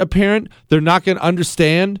isn't a parent, they're not going to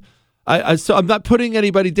understand. So I'm not putting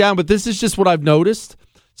anybody down, but this is just what I've noticed.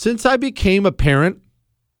 Since I became a parent,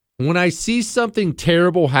 when I see something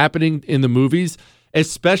terrible happening in the movies,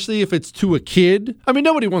 especially if it's to a kid. I mean,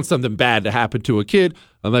 nobody wants something bad to happen to a kid,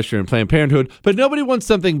 unless you're in Planned Parenthood, but nobody wants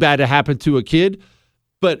something bad to happen to a kid.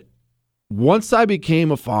 But once I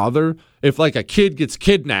became a father, if like a kid gets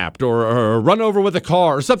kidnapped or run over with a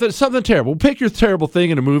car or something terrible, pick your terrible thing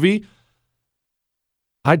in a movie,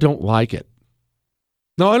 I don't like it.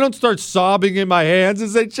 No, I don't start sobbing in my hands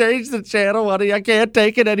as they change the channel, honey. I can't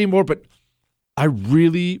take it anymore. But I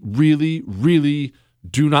really, really, really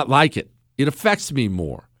do not like it. It affects me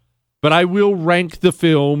more. But I will rank the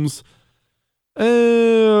films.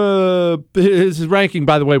 His ranking,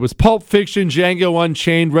 by the way, was Pulp Fiction, Django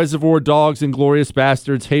Unchained, Reservoir Dogs, Inglourious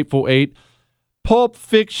Bastards, Hateful Eight. Pulp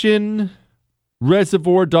Fiction,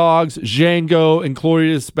 Reservoir Dogs, Django,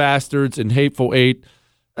 Inglourious Bastards, and Hateful Eight.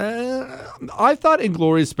 I thought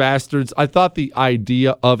Inglourious Bastards, I thought the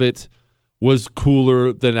idea of it was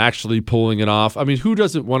cooler than actually pulling it off. I mean, who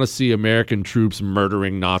doesn't want to see American troops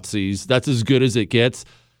murdering Nazis? That's as good as it gets.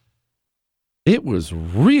 It was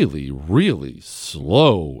really, really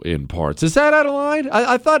slow in parts. Is that out of line?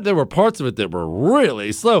 I thought there were parts of it that were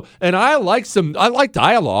really slow. And I like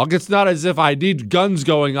dialogue. It's not as if I need guns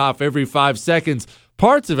going off every 5 seconds.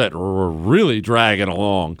 Parts of it were really dragging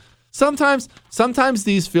along. Sometimes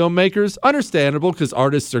these filmmakers, understandable because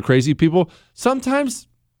artists are crazy people, sometimes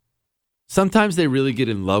they really get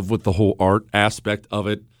in love with the whole art aspect of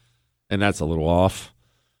it, and that's a little off.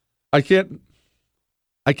 I can't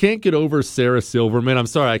get over Sarah Silverman. I'm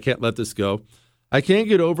sorry, I can't let this go. I can't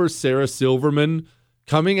get over Sarah Silverman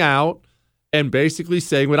coming out and basically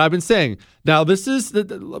saying what I've been saying. Now,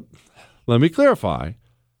 let me clarify.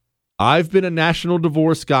 I've been a national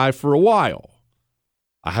divorce guy for a while.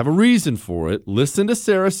 I have a reason for it. Listen to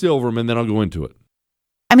Sarah Silverman, then I'll go into it.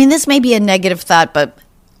 I mean, this may be a negative thought,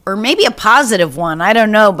 or maybe a positive one. I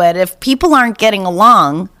don't know. But if people aren't getting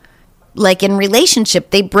along, like in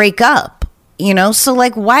relationship, they break up, So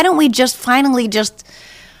like, why don't we just finally just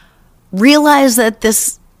realize that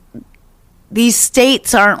these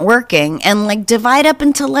states aren't working and like divide up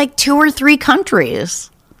into like 2 or 3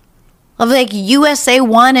 countries of like USA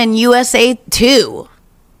 1 and USA 2.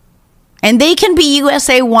 And they can be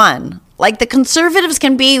USA 1. Like the conservatives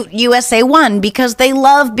can be USA 1 because they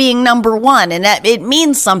love being number 1 and it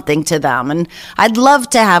means something to them. And I'd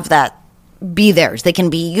love to have that be theirs. They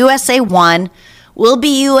can be USA 1, we'll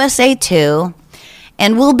be USA 2,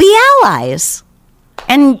 and we'll be allies.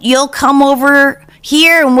 And you'll come over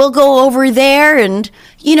here and we'll go over there. And,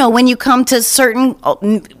 when you come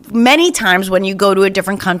to many times when you go to a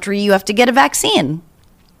different country, you have to get a vaccine.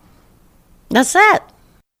 That's it.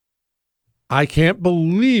 I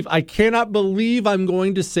cannot believe I'm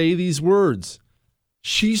going to say these words.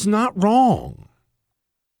 She's not wrong.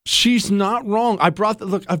 She's not wrong. I've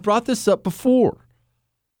brought this up before.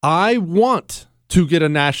 I want to get a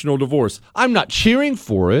national divorce. I'm not cheering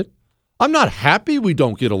for it. I'm not happy we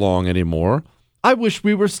don't get along anymore. I wish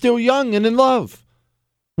we were still young and in love.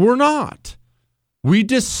 We're not. We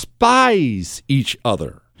despise each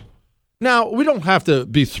other. Now, we don't have to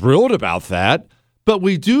be thrilled about that. But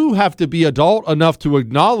we do have to be adult enough to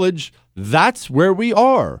acknowledge that's where we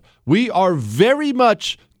are. We are very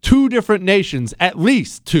much 2 different nations, at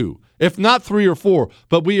least 2, if not 3 or 4.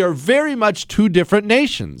 But we are very much 2 different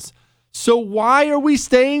nations. So why are we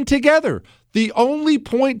staying together? The only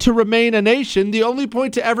point to remain a nation, the only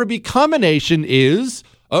point to ever become a nation is,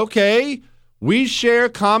 okay, we share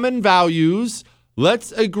common values.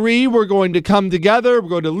 Let's agree we're going to come together. We're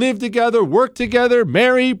going to live together, work together,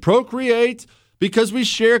 marry, procreate. Because we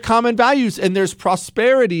share common values and there's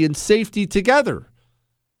prosperity and safety together.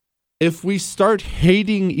 If we start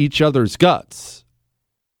hating each other's guts,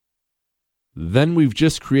 then we've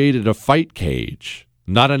just created a fight cage,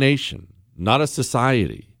 not a nation, not a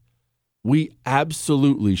society. We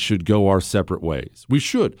absolutely should go our separate ways. We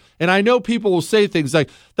should. And I know people will say things like,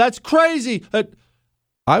 that's crazy.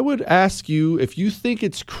 I would ask you, if you think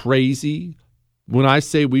it's crazy when I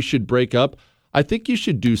say we should break up, I think you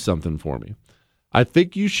should do something for me. I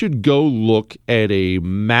think you should go look at a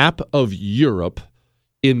map of Europe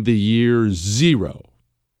in the year 0.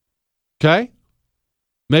 Okay?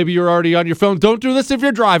 Maybe you're already on your phone. Don't do this if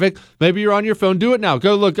you're driving. Maybe you're on your phone. Do it now.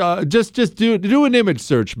 Go look. Just do an image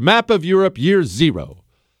search. Map of Europe, year 0.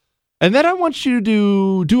 And then I want you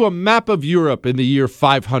to do a map of Europe in the year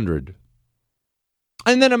 500.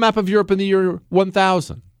 And then a map of Europe in the year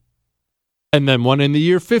 1000. And then one in the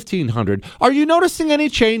year 1500. Are you noticing any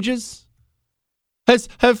changes?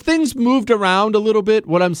 Have things moved around a little bit?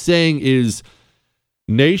 What I'm saying is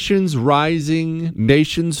nations rising,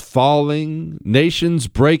 nations falling, nations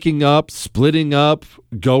breaking up, splitting up,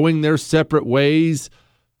 going their separate ways.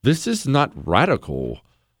 This is not radical.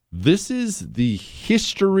 This is the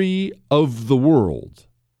history of the world.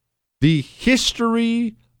 The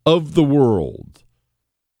history of the world.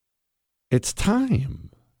 It's time.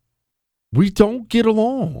 We don't get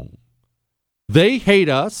along. They hate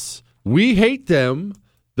us. We hate them.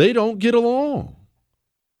 They don't get along.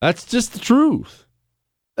 That's just the truth.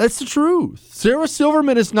 That's the truth. Sarah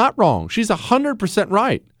Silverman is not wrong. She's 100%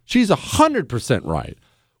 right. She's 100% right.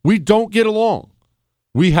 We don't get along.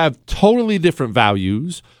 We have totally different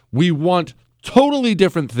values. We want totally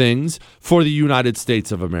different things for the United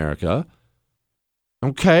States of America.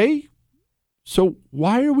 Okay? So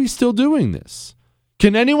why are we still doing this?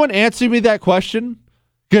 Can anyone answer me that question?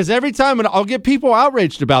 Because every time, and I'll get people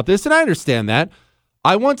outraged about this, and I understand that,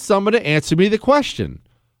 I want someone to answer me the question.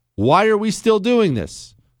 Why are we still doing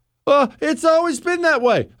this? It's always been that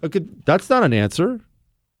way. Okay, that's not an answer.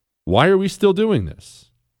 Why are we still doing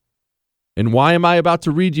this? And why am I about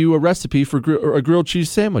to read you a recipe for a grilled cheese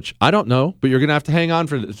sandwich? I don't know, but you're going to have to hang on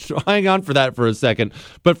for that for a second.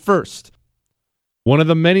 But first, one of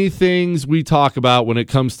the many things we talk about when it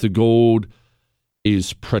comes to gold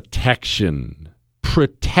is protection.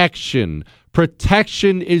 Protection.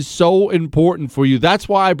 Protection is so important for you. That's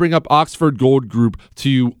why I bring up Oxford Gold Group to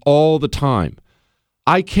you all the time.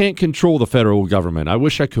 I can't control the federal government. I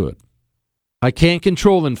wish I could. I can't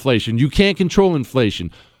control inflation. You can't control inflation.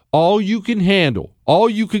 All you can handle, all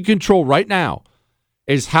you can control right now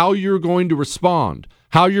is how you're going to respond,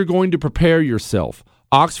 how you're going to prepare yourself.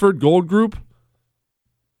 Oxford Gold Group,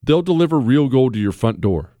 they'll deliver real gold to your front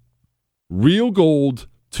door. Real gold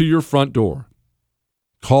to your front door.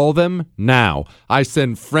 Call them now. I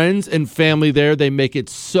send friends and family there. They make it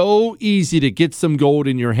so easy to get some gold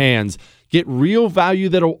in your hands. Get real value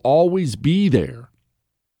that'll always be there.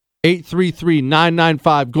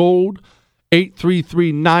 833-995-GOLD.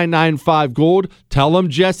 833-995-GOLD. Tell them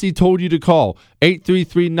Jesse told you to call.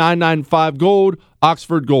 833-995-GOLD.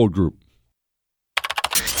 Oxford Gold Group.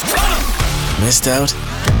 Missed out?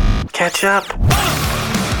 Catch up.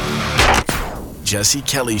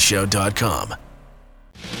 JesseKellyShow.com.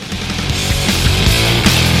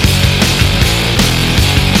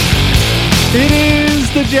 It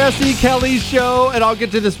is the Jesse Kelly Show, and I'll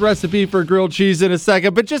get to this recipe for grilled cheese in a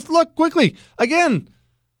second. But just look quickly, again,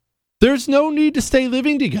 there's no need to stay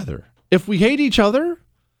living together. If we hate each other,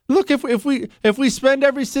 look, if we spend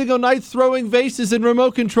every single night throwing vases and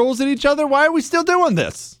remote controls at each other, why are we still doing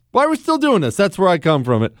this? Why are we still doing this? That's where I come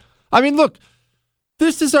from it. I mean, look,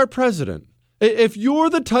 this is our president. If you're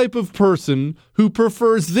the type of person who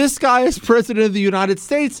prefers this guy as president of the United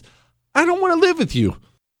States, I don't want to live with you.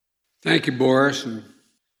 Thank you, Boris. And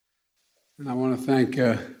I want to thank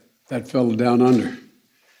that fellow down under.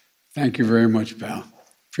 Thank you very much, pal.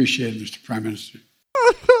 Appreciate it, Mr. Prime Minister.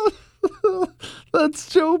 That's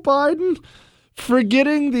Joe Biden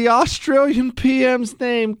forgetting the Australian PM's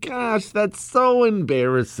name. Gosh, that's so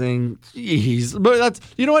embarrassing. Jeez. But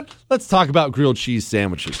you know what? Let's talk about grilled cheese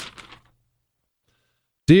sandwiches.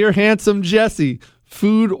 Dear handsome Jesse,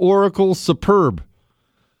 food oracle superb.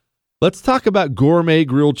 Let's talk about gourmet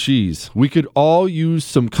grilled cheese. We could all use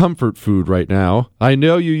some comfort food right now. I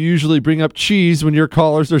know you usually bring up cheese when your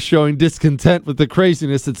callers are showing discontent with the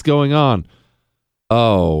craziness that's going on.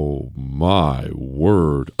 Oh, my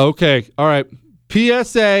word. Okay, all right.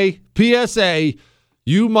 PSA,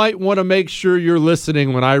 you might want to make sure you're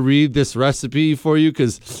listening when I read this recipe for you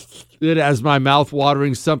because it has my mouth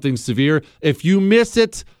watering something severe. If you miss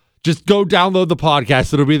it, just go download the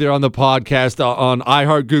podcast. It'll be there on the podcast on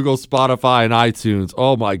iHeart, Google, Spotify, and iTunes.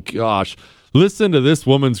 Oh, my gosh. Listen to this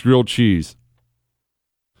woman's grilled cheese.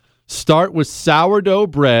 Start with sourdough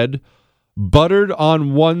bread, buttered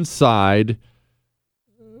on one side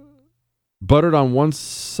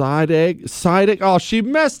egg. Oh, she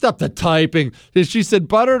messed up the typing. She said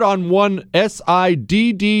buttered on one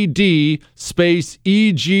SIDDD space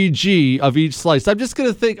EGG of each slice. I'm going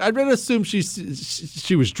to assume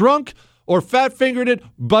she was drunk or fat fingered it,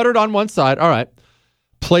 buttered on one side. All right.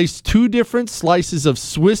 Place 2 different slices of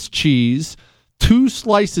Swiss cheese, 2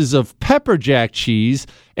 slices of pepper jack cheese,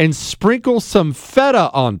 and sprinkle some feta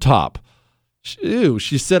on top. Ew,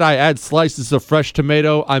 she said I add slices of fresh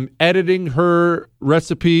tomato. I'm editing her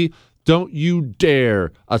recipe. Don't you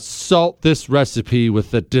dare assault this recipe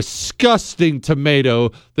with the disgusting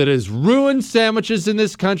tomato that has ruined sandwiches in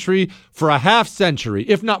this country for a half century,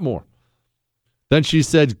 if not more. Then she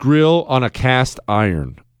said grill on a cast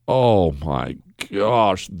iron. Oh my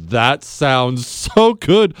gosh, that sounds so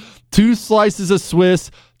good. 2 slices of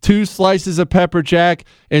Swiss, 2 slices of pepper jack,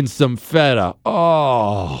 and some feta.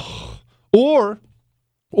 Oh. Or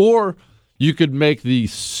You could make the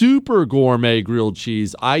super gourmet grilled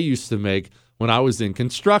cheese I used to make when I was in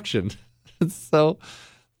construction. So,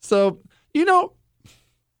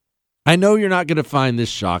 I know you're not going to find this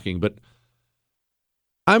shocking, but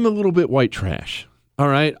I'm a little bit white trash. All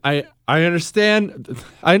right. I understand.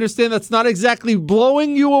 I understand that's not exactly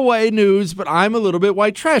blowing you away news, but I'm a little bit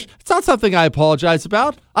white trash. It's not something I apologize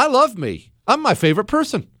about. I love me. I'm my favorite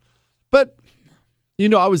person. But,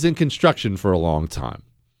 I was in construction for a long time.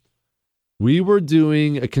 We were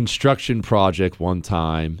doing a construction project one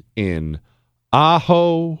time in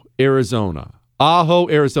Ajo, Arizona. Ajo,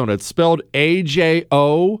 Arizona. It's spelled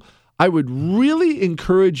AJO. I would really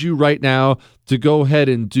encourage you right now to go ahead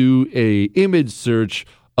and do a image search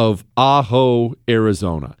of Ajo,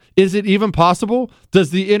 Arizona. Is it even possible? Does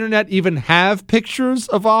the internet even have pictures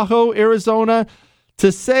of Ajo, Arizona?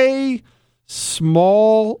 To say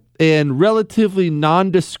small and relatively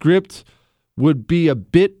nondescript would be a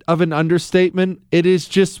bit of an understatement. It is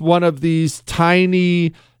just one of these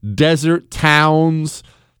tiny desert towns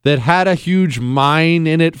that had a huge mine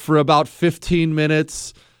in it for about 15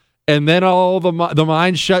 minutes. And then all the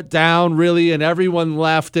mine shut down, really, and everyone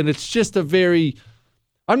left. And it's just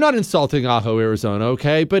I'm not insulting Ajo, Arizona,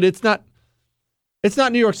 okay? But it's not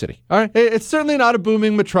New York City, all right? It's certainly not a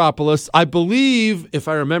booming metropolis. I believe, if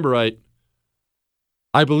I remember right,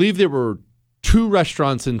 there were 2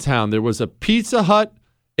 restaurants in town. There was a Pizza Hut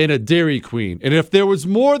and a Dairy Queen. And if there was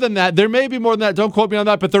more than that, there may be more than that. Don't quote me on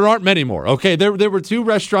that, but there aren't many more, okay? There were 2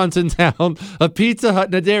 restaurants in town, a Pizza Hut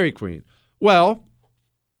and a Dairy Queen. Well,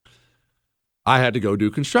 I had to go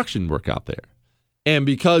do construction work out there. And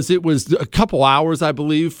because it was a couple hours, I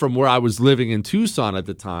believe, from where I was living in Tucson at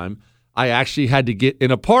the time, I actually had to get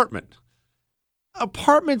an apartment.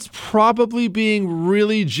 Apartments probably being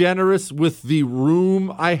really generous with the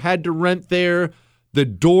room I had to rent there. The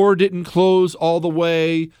door didn't close all the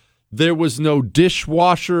way. There was no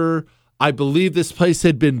dishwasher. I believe this place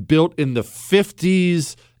had been built in the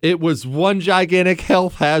 50s. It was one gigantic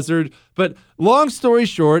health hazard. But long story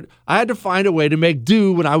short, I had to find a way to make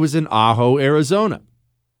do when I was in Ajo, Arizona.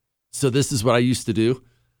 So this is what I used to do.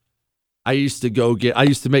 I used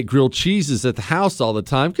to make grilled cheeses at the house all the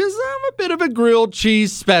time because I'm a bit of a grilled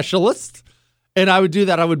cheese specialist. And I would do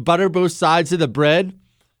that. I would butter both sides of the bread.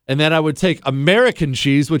 And then I would take American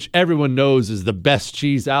cheese, which everyone knows is the best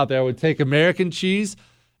cheese out there. I would take American cheese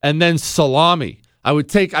and then salami. I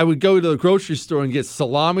would go to the grocery store and get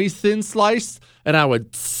salami thin sliced, and I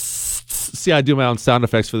would see. I do my own sound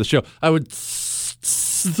effects for the show. I would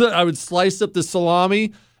slice up the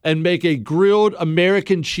salami and make a grilled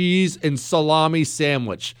American cheese and salami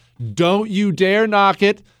sandwich. Don't you dare knock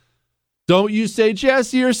it. Don't you say,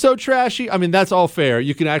 Jesse, you're so trashy. I mean, that's all fair.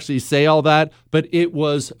 You can actually say all that, but it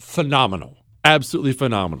was phenomenal. Absolutely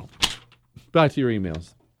phenomenal. Back to your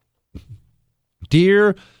emails.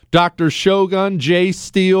 Dear Dr. Shogun, J.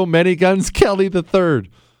 Steele, Many Guns, Kelly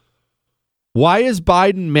III. Why is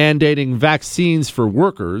Biden mandating vaccines for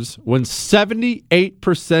workers when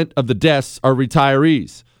 78% of the deaths are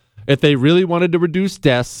retirees? If they really wanted to reduce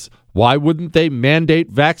deaths, why wouldn't they mandate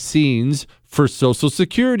vaccines for Social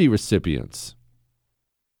Security recipients?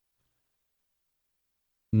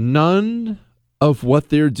 None of what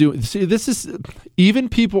they're doing. See, this is, even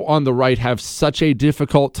people on the right have such a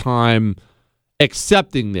difficult time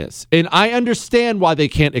accepting this. And I understand why they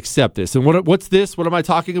can't accept this. And what's this? What am I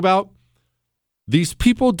talking about? These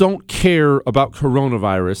people don't care about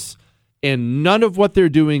coronavirus, and none of what they're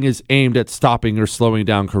doing is aimed at stopping or slowing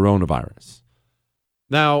down coronavirus.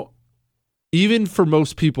 Now, even for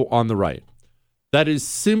most people on the right, that is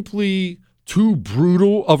simply too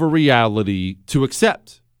brutal of a reality to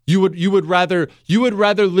accept. You would rather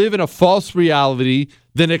live in a false reality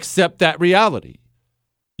than accept that reality.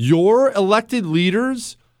 Your elected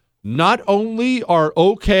leaders not only are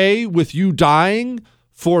okay with you dying,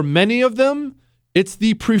 for many of them, it's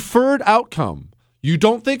the preferred outcome. You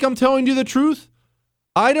don't think I'm telling you the truth?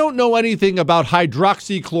 I don't know anything about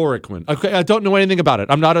hydroxychloroquine. Okay, I don't know anything about it.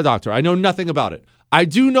 I'm not a doctor. I know nothing about it. I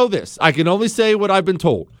do know this. I can only say what I've been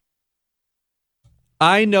told.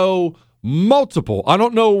 I know multiple, I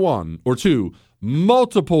don't know one or two,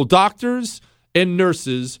 multiple doctors and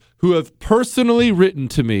nurses who have personally written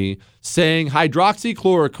to me saying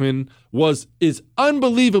hydroxychloroquine is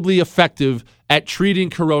unbelievably effective at treating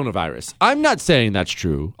coronavirus. I'm not saying that's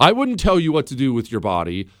true. I wouldn't tell you what to do with your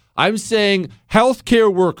body. I'm saying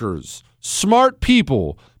healthcare workers, smart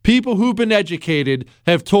people who've been educated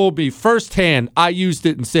have told me firsthand, I used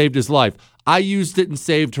it and saved his life. I used it and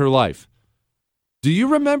saved her life. Do you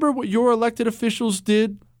remember what your elected officials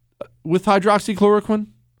did with hydroxychloroquine?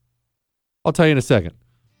 I'll tell you in a second.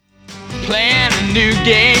 Plan a new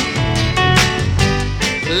game.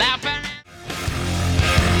 laughing.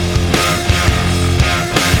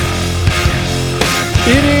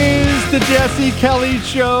 It is the Jesse Kelly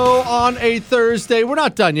Show on a Thursday. We're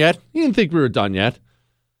not done yet. You didn't think we were done yet.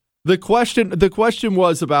 The question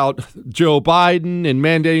was about Joe Biden and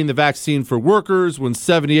mandating the vaccine for workers when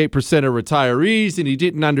 78% are retirees, and he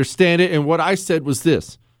didn't understand it. And what I said was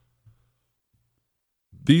this.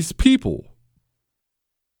 These people,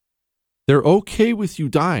 they're okay with you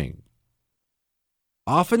dying.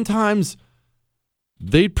 Oftentimes,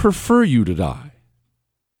 they'd prefer you to die.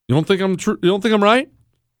 You don't think I'm true? You don't think I'm right?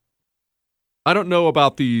 I don't know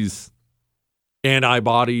about these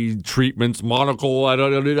antibody treatments, monocle. I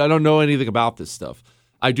don't know anything about this stuff.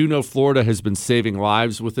 I do know Florida has been saving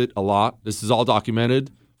lives with it a lot. This is all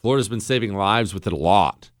documented. Florida's been saving lives with it a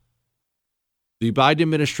lot. The Biden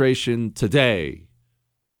administration today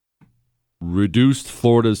reduced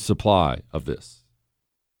Florida's supply of this.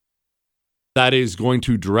 That is going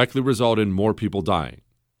to directly result in more people dying.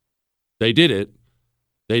 They did it.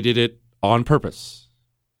 They did it on purpose.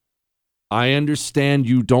 I understand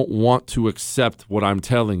you don't want to accept what I'm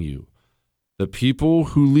telling you. The people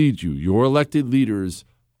who lead you, your elected leaders,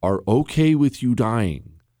 are okay with you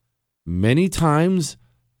dying. Many times,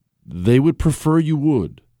 they would prefer you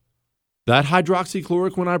would. That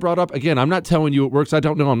hydroxychloroquine I brought up, again, I'm not telling you it works. I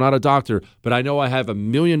don't know. I'm not a doctor, but I know I have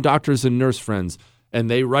 1 million doctors and nurse friends, and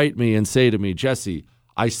they write me and say to me, Jesse,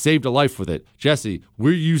 I saved a life with it. Jesse,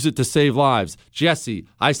 we use it to save lives. Jesse,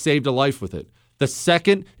 I saved a life with it. The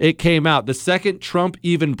second it came out, the second Trump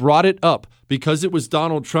even brought it up, because it was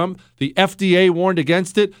Donald Trump, the FDA warned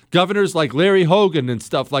against it. Governors like Larry Hogan and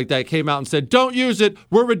stuff like that came out and said, don't use it.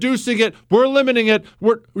 We're reducing it. We're limiting it.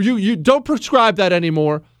 You don't prescribe that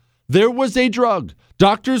anymore. There was a drug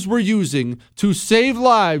doctors were using to save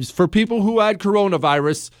lives for people who had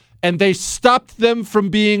coronavirus, and they stopped them from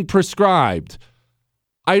being prescribed.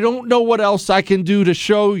 I don't know what else I can do to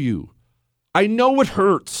show you. I know it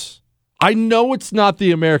hurts. I know it's not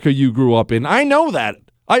the America you grew up in. I know that.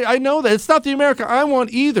 I know that. It's not the America I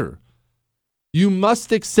want either. You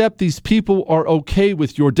must accept these people are okay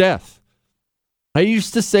with your death. I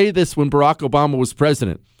used to say this when Barack Obama was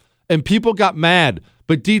president, and people got mad,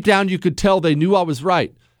 but deep down you could tell they knew I was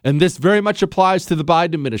right. And this very much applies to the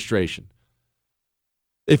Biden administration.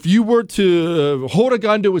 If you were to hold a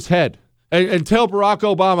gun to his head and tell Barack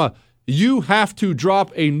Obama, you have to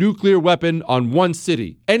drop a nuclear weapon on one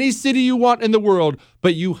city, any city you want in the world,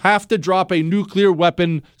 but you have to drop a nuclear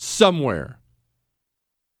weapon somewhere.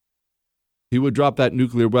 He would drop that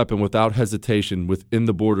nuclear weapon without hesitation within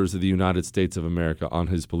the borders of the United States of America on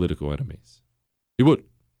his political enemies. He would.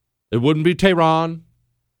 It wouldn't be Tehran,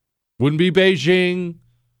 wouldn't be Beijing,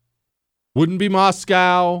 wouldn't be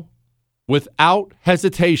Moscow. Without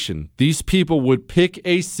hesitation, these people would pick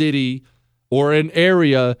a city or an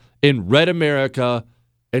area in red America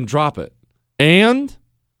and drop it. And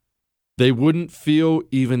they wouldn't feel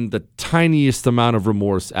even the tiniest amount of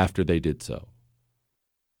remorse after they did so.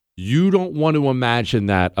 You don't want to imagine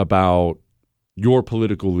that about your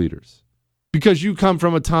political leaders, because you come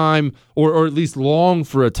from a time, or at least long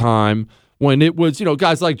for a time, when it was,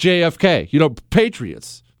 guys like JFK,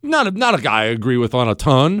 patriots. Not a guy I agree with on a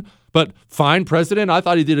ton, but fine president. I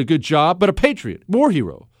thought he did a good job, but a patriot, war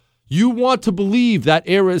hero. You want to believe that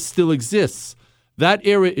era still exists. That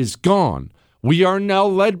era is gone. We are now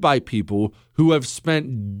led by people who have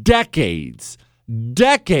spent decades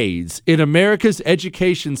in America's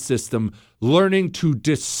education system learning to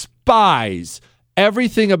despise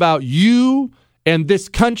everything about you and this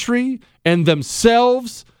country and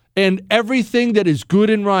themselves and everything that is good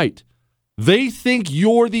and right. They think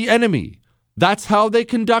you're the enemy. That's how they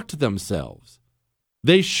conduct themselves.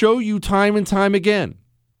 They show you time and time again.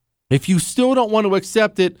 If you still don't want to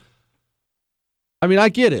accept it, I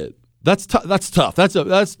get it. That's tough. That's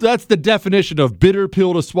the definition of bitter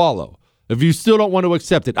pill to swallow. If you still don't want to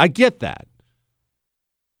accept it, I get that.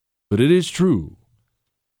 But it is true.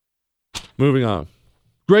 Moving on.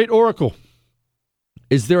 Great Oracle.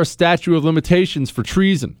 Is there a statute of limitations for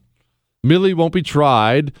treason? Milley won't be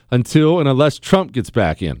tried until and unless Trump gets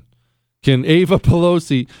back in. Can Ava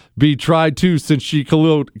Pelosi be tried too since she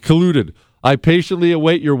colluded? I patiently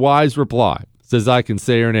await your wise reply. Says I can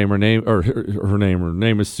say her name. Her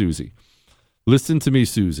name is Susie. Listen to me,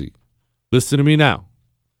 Susie. Listen to me now.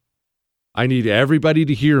 I need everybody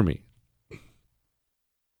to hear me.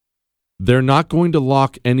 They're not going to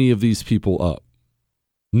lock any of these people up.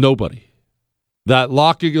 Nobody. That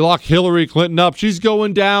lock Hillary Clinton up. She's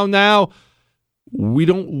going down now. We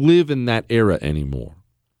don't live in that era anymore.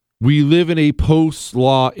 We live in a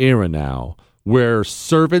post-law era now, where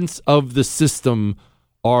servants of the system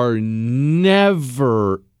are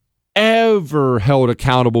never, ever held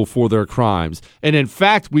accountable for their crimes. And in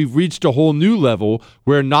fact, we've reached a whole new level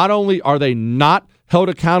where not only are they not held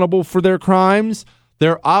accountable for their crimes,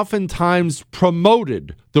 they're oftentimes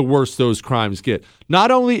promoted the worse those crimes get. Not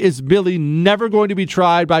only is Millie never going to be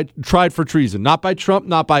tried for treason, not by Trump,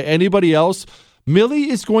 not by anybody else, Millie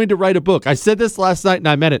is going to write a book. I said this last night and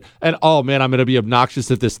I meant it. And oh man, I'm going to be obnoxious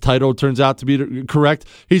if this title turns out to be correct.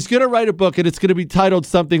 He's going to write a book and it's going to be titled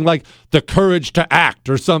something like The Courage to Act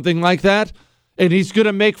or something like that. And he's going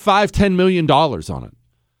to make $5-10 million on it.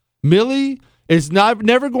 Millie is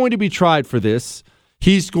never going to be tried for this.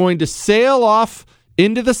 He's going to sail off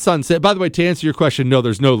into the sunset. By the way, to answer your question, no,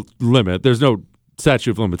 there's no limit. There's no statute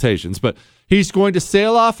of limitations. But he's going to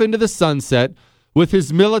sail off into the sunset with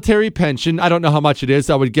his military pension. I don't know how much it is.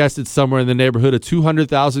 I would guess it's somewhere in the neighborhood of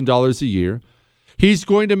 $200,000 a year. He's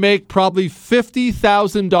going to make probably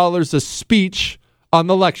 $50,000 a speech on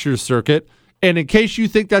the lecture circuit. And in case you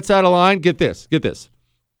think that's out of line, get this.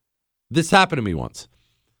 This happened to me once.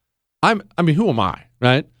 Who am I,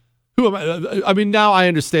 right? Who am I? I mean, now I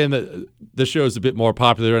understand that the show is a bit more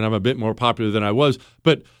popular and I'm a bit more popular than I was.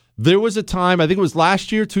 But there was a time, I think it was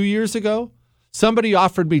last year, 2 years ago, somebody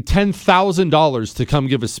offered me $10,000 to come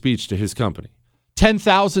give a speech to his company.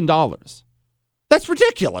 $10,000. That's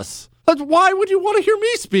ridiculous. Why would you want to hear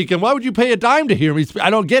me speak? And why would you pay a dime to hear me speak? I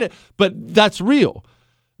don't get it, but that's real.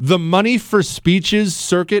 The money for speeches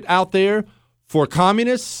circuit out there for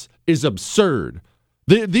communists is absurd.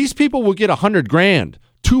 These people will get $100,000,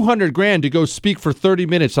 $200,000 to go speak for 30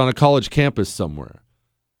 minutes on a college campus somewhere.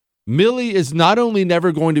 Millie is not only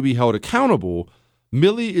never going to be held accountable,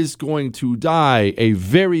 Millie is going to die a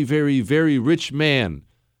very, very, very rich man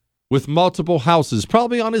with multiple houses,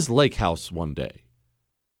 probably on his lake house one day.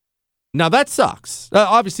 Now, that sucks.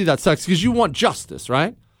 Obviously, that sucks because you want justice,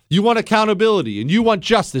 right? You want accountability, and you want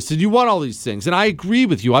justice, and you want all these things. And I agree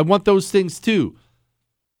with you. I want those things too.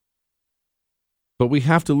 But we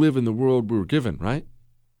have to live in the world we're given, right?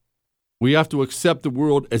 We have to accept the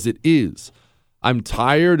world as it is. I'm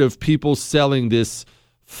tired of people selling this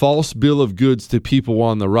false bill of goods to people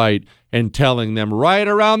on the right and telling them right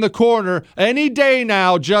around the corner, any day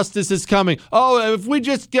now, justice is coming. Oh, if we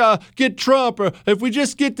just get Trump or if we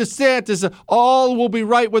just get DeSantis, all will be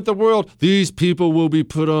right with the world. These people will be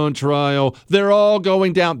put on trial. They're all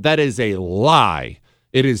going down. That is a lie.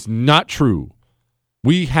 It is not true.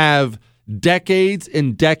 We have decades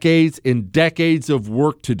and decades and decades of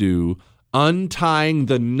work to do untying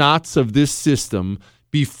the knots of this system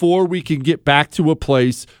before we can get back to a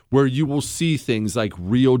place where you will see things like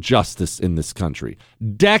real justice in this country.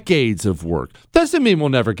 Decades of work. Doesn't mean we'll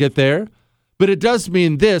never get there, but it does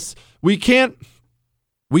mean this. We can't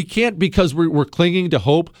because we're clinging to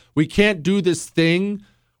hope. We can't do this thing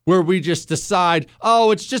where we just decide,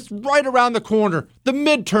 oh, it's just right around the corner. The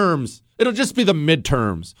midterms. It'll just be the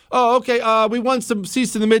midterms. Oh, okay, we won some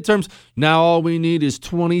seats in the midterms. Now all we need is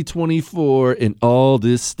 2024 and all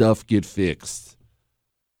this stuff get fixed.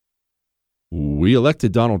 We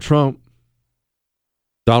elected Donald Trump.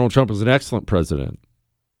 Donald Trump is an excellent president.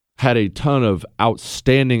 Had a ton of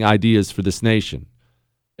outstanding ideas for this nation.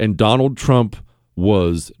 And Donald Trump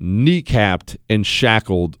was kneecapped and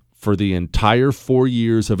shackled for the entire 4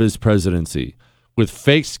 years of his presidency with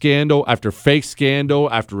fake scandal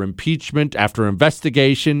after impeachment, after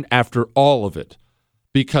investigation, after all of it.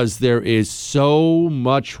 Because there is so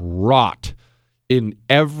much rot in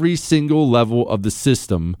every single level of the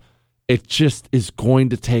system. It just is going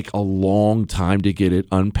to take a long time to get it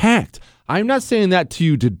unpacked. I'm not saying that to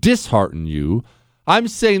you to dishearten you. I'm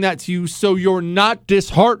saying that to you so you're not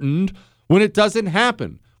disheartened when it doesn't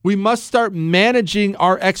happen. We must start managing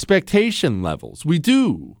our expectation levels. We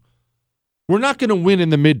do. We're not going to win in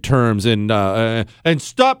the midterms and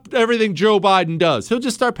stop everything Joe Biden does. He'll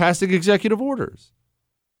just start passing executive orders.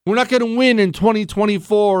 We're not going to win in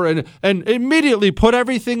 2024 and immediately put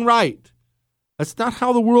everything right. That's not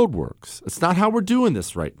how the world works. It's not how we're doing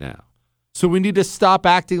this right now. So we need to stop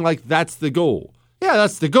acting like that's the goal. Yeah,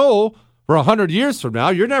 that's the goal. For 100 years from now,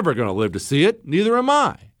 you're never going to live to see it. Neither am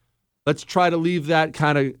I. Let's try to leave that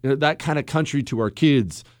kind of country to our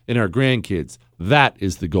kids and our grandkids. That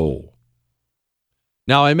is the goal.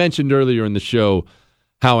 Now, I mentioned earlier in the show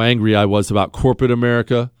how angry I was about corporate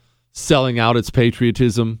America selling out its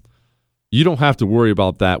patriotism. You don't have to worry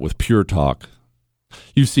about that with Pure Talk.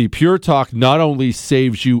 You see, Pure Talk not only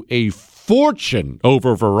saves you a fortune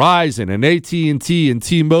over Verizon and AT&T and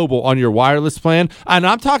T-Mobile on your wireless plan, and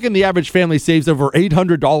I'm talking the average family saves over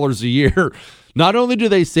 $800 a year. Not only do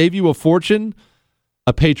they save you a fortune,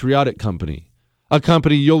 a patriotic company, a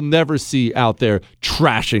company you'll never see out there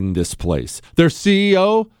trashing this place. Their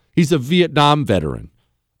CEO, he's a Vietnam veteran.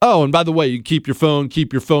 Oh, and by the way, you keep your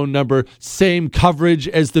phone number, same coverage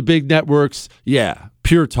as the big networks. Yeah,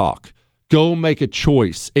 Pure Talk. Go make a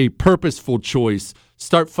choice, a purposeful choice.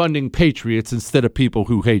 Start funding patriots instead of people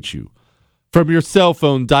who hate you. From your cell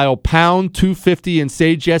phone, dial pound 250 and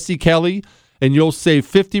say Jesse Kelly, and you'll save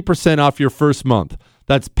 50% off your first month.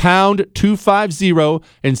 That's pound 250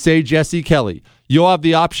 and say Jesse Kelly. You'll have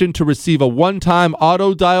the option to receive a one-time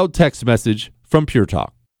auto-dialed text message from Pure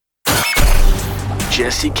Talk.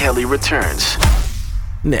 Jesse Kelly returns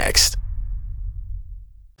next.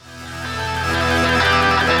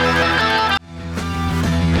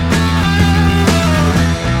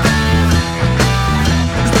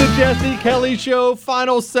 The Jesse Kelly Show,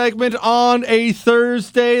 final segment on a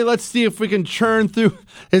Thursday. Let's see if we can churn through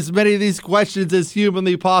as many of these questions as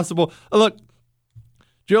humanly possible. Look,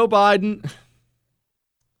 Joe Biden,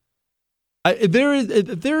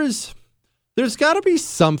 there's got to be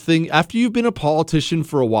something, after you've been a politician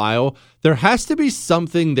for a while, there has to be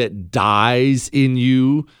something that dies in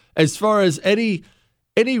you as far as any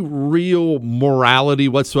real morality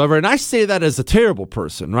whatsoever. And I say that as a terrible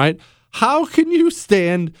person, right? How can you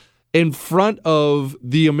stand in front of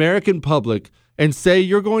the American public and say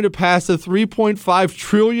you're going to pass a $3.5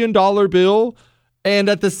 trillion bill and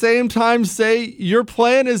at the same time say your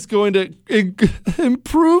plan is going to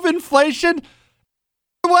improve inflation?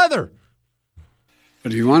 Weather.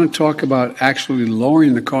 But if you want to talk about actually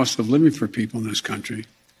lowering the cost of living for people in this country,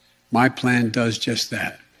 my plan does just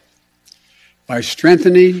that. By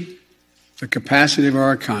strengthening the capacity of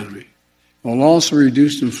our economy, will also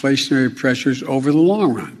reduce inflationary pressures over the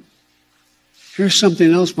long run. Here's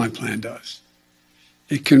something else my plan does.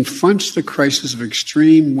 It confronts the crisis of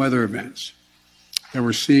extreme weather events that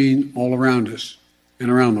we're seeing all around us and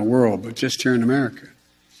around the world, but just here in America.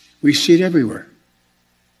 We see it everywhere.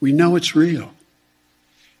 We know it's real.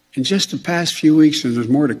 In just the past few weeks, and there's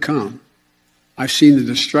more to come, I've seen the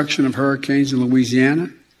destruction of hurricanes in Louisiana,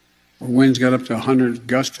 where winds got up to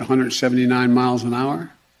gusts to 179 miles an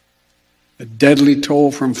hour. A deadly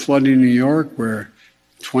toll from flooding in New York, where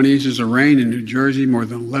 20 inches of rain, in New Jersey, more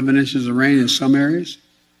than 11 inches of rain in some areas.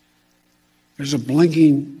 There's a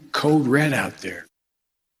blinking code red out there.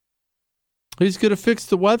 He's going to fix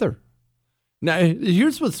the weather. Now,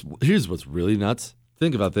 here's what's really nuts.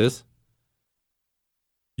 Think about this.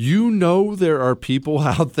 You know there are people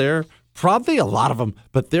out there, probably a lot of them,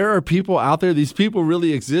 but there are people out there, these people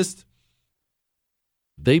really exist.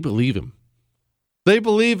 They believe him. They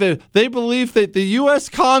believe it. They believe that the U.S.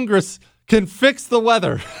 Congress can fix the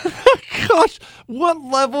weather. Gosh, what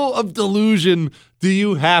level of delusion do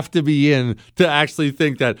you have to be in to actually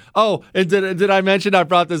think that? Oh, and did I mention, I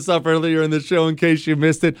brought this up earlier in the show in case you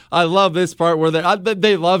missed it. I love this part where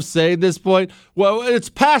they love saying this point. Well, it's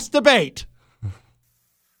past debate.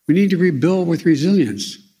 We need to rebuild with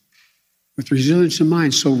resilience in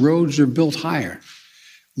mind. So roads are built higher.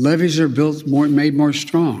 Levees are built made more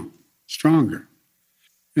stronger.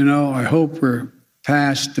 You know, I hope we're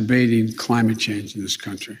past debating climate change in this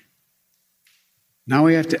country. Now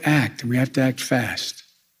we have to act, and we have to act fast.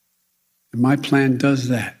 And my plan does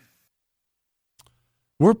that.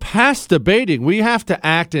 We're past debating. We have to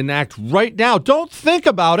act and act right now. Don't think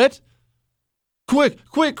about it.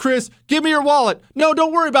 Quick, Chris, give me your wallet. No,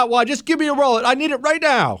 don't worry about why. Just give me your wallet. I need it right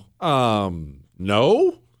now.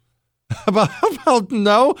 No? How about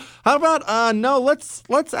no? How about no?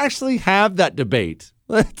 Let's actually have that debate.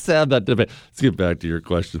 Let's have that debate. Let's get back to your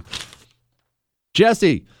question.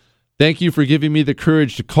 Jesse, thank you for giving me the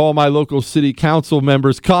courage to call my local city council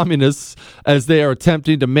members communists as they are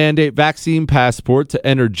attempting to mandate vaccine passport to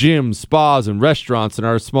enter gyms, spas, and restaurants in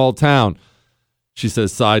our small town. She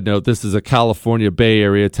says, side note, this is a California Bay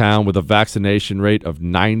Area town with a vaccination rate of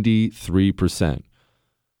 93%.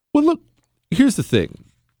 Well, look, here's the thing.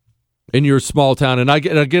 In your small town, and I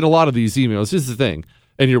get a lot of these emails. Here's the thing,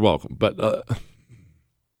 and you're welcome. But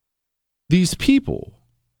these people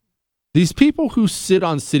who sit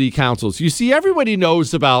on city councils, you see, everybody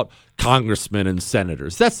knows about congressmen and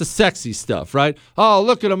senators. That's the sexy stuff, right? Oh,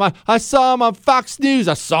 look at them. I saw them on Fox News.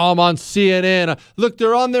 I saw them on CNN. Look,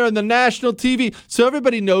 they're on there on the national TV. So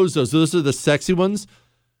everybody knows those. Those are the sexy ones.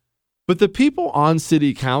 But the people on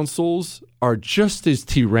city councils are just as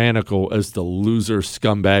tyrannical as the loser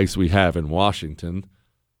scumbags we have in Washington.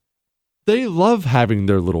 They love having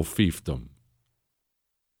their little fiefdom.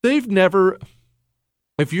 They've never...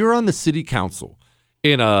 If you're on the city council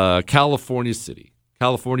in a California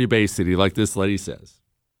Bay city, like this lady says,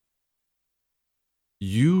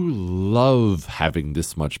 you love having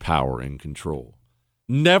this much power and control.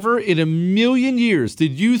 Never in a million years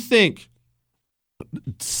did you think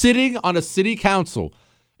sitting on a city council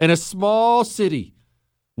in a small city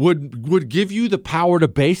would give you the power to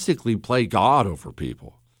basically play God over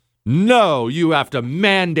people. No, you have to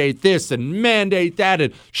mandate this and mandate that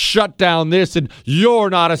and shut down this, and you're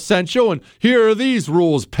not essential, and here are these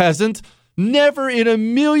rules, peasant. Never in a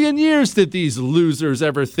million years did these losers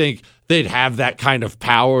ever think they'd have that kind of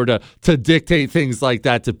power to dictate things like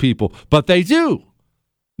that to people. But they do.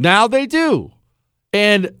 Now they do.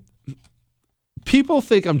 And people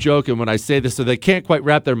think I'm joking when I say this, so they can't quite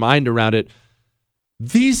wrap their mind around it.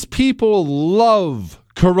 These people love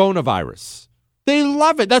coronavirus. They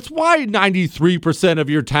love it. That's why 93% of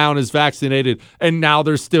your town is vaccinated, and now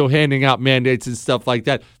they're still handing out mandates and stuff like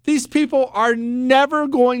that. These people are never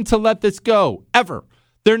going to let this go, ever.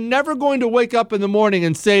 They're never going to wake up in the morning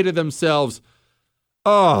and say to themselves,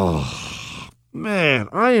 oh, man,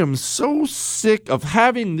 I am so sick of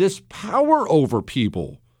having this power over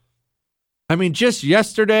people. I mean, just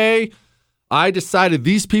yesterday, I decided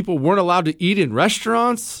these people weren't allowed to eat in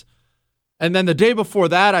restaurants. And then the day before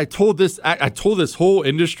that, I told this whole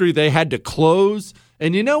industry they had to close.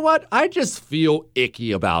 And you know what? I just feel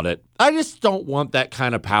icky about it. I just don't want that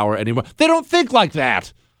kind of power anymore. They don't think like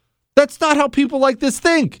that. That's not how people like this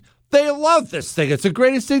think. They love this thing. It's the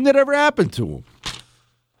greatest thing that ever happened to them.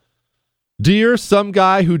 Dear some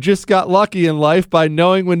guy who just got lucky in life by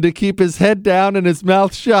knowing when to keep his head down and his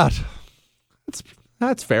mouth shut.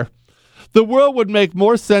 That's fair. The world would make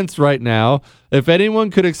more sense right now if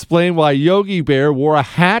anyone could explain why Yogi Bear wore a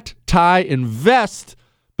hat, tie, and vest,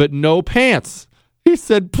 but no pants. He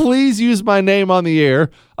said, please use my name on the air.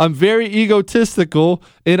 I'm very egotistical,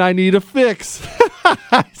 and I need a fix.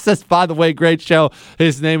 He says, by the way, great show.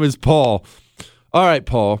 His name is Paul. All right,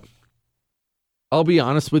 Paul. I'll be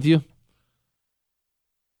honest with you.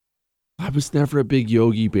 I was never a big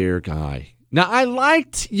Yogi Bear guy. Now, I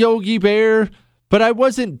liked Yogi Bear, but I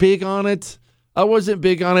wasn't big on it.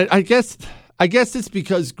 I guess it's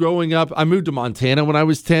because growing up, I moved to Montana when I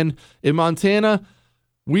was 10. In Montana,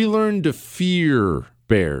 we learned to fear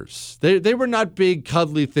bears. They were not big,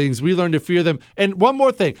 cuddly things. We learned to fear them. And one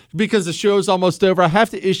more thing, because the show's almost over, I have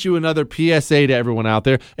to issue another PSA to everyone out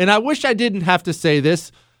there. And I wish I didn't have to say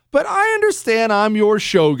this, but I understand I'm your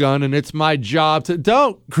shogun, and it's my job to...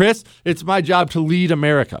 Don't, Chris. It's my job to lead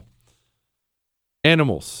America.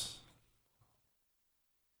 Animals.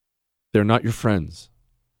 They're not your friends.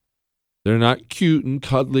 They're not cute and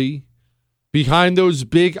cuddly. Behind those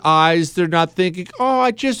big eyes, they're not thinking, oh,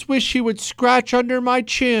 I just wish he would scratch under my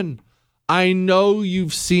chin. I know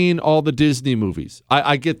you've seen all the Disney movies.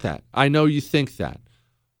 I get that. I know you think that.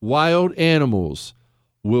 Wild animals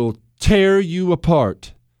will tear you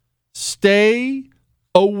apart. Stay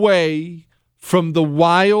away from the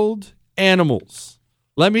wild animals.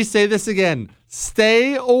 Let me say this again.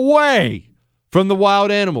 Stay away from the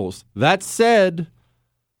wild animals. That said,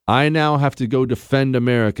 I now have to go defend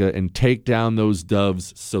America and take down those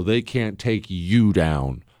doves so they can't take you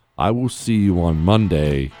down. I will see you on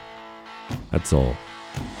Monday. That's all.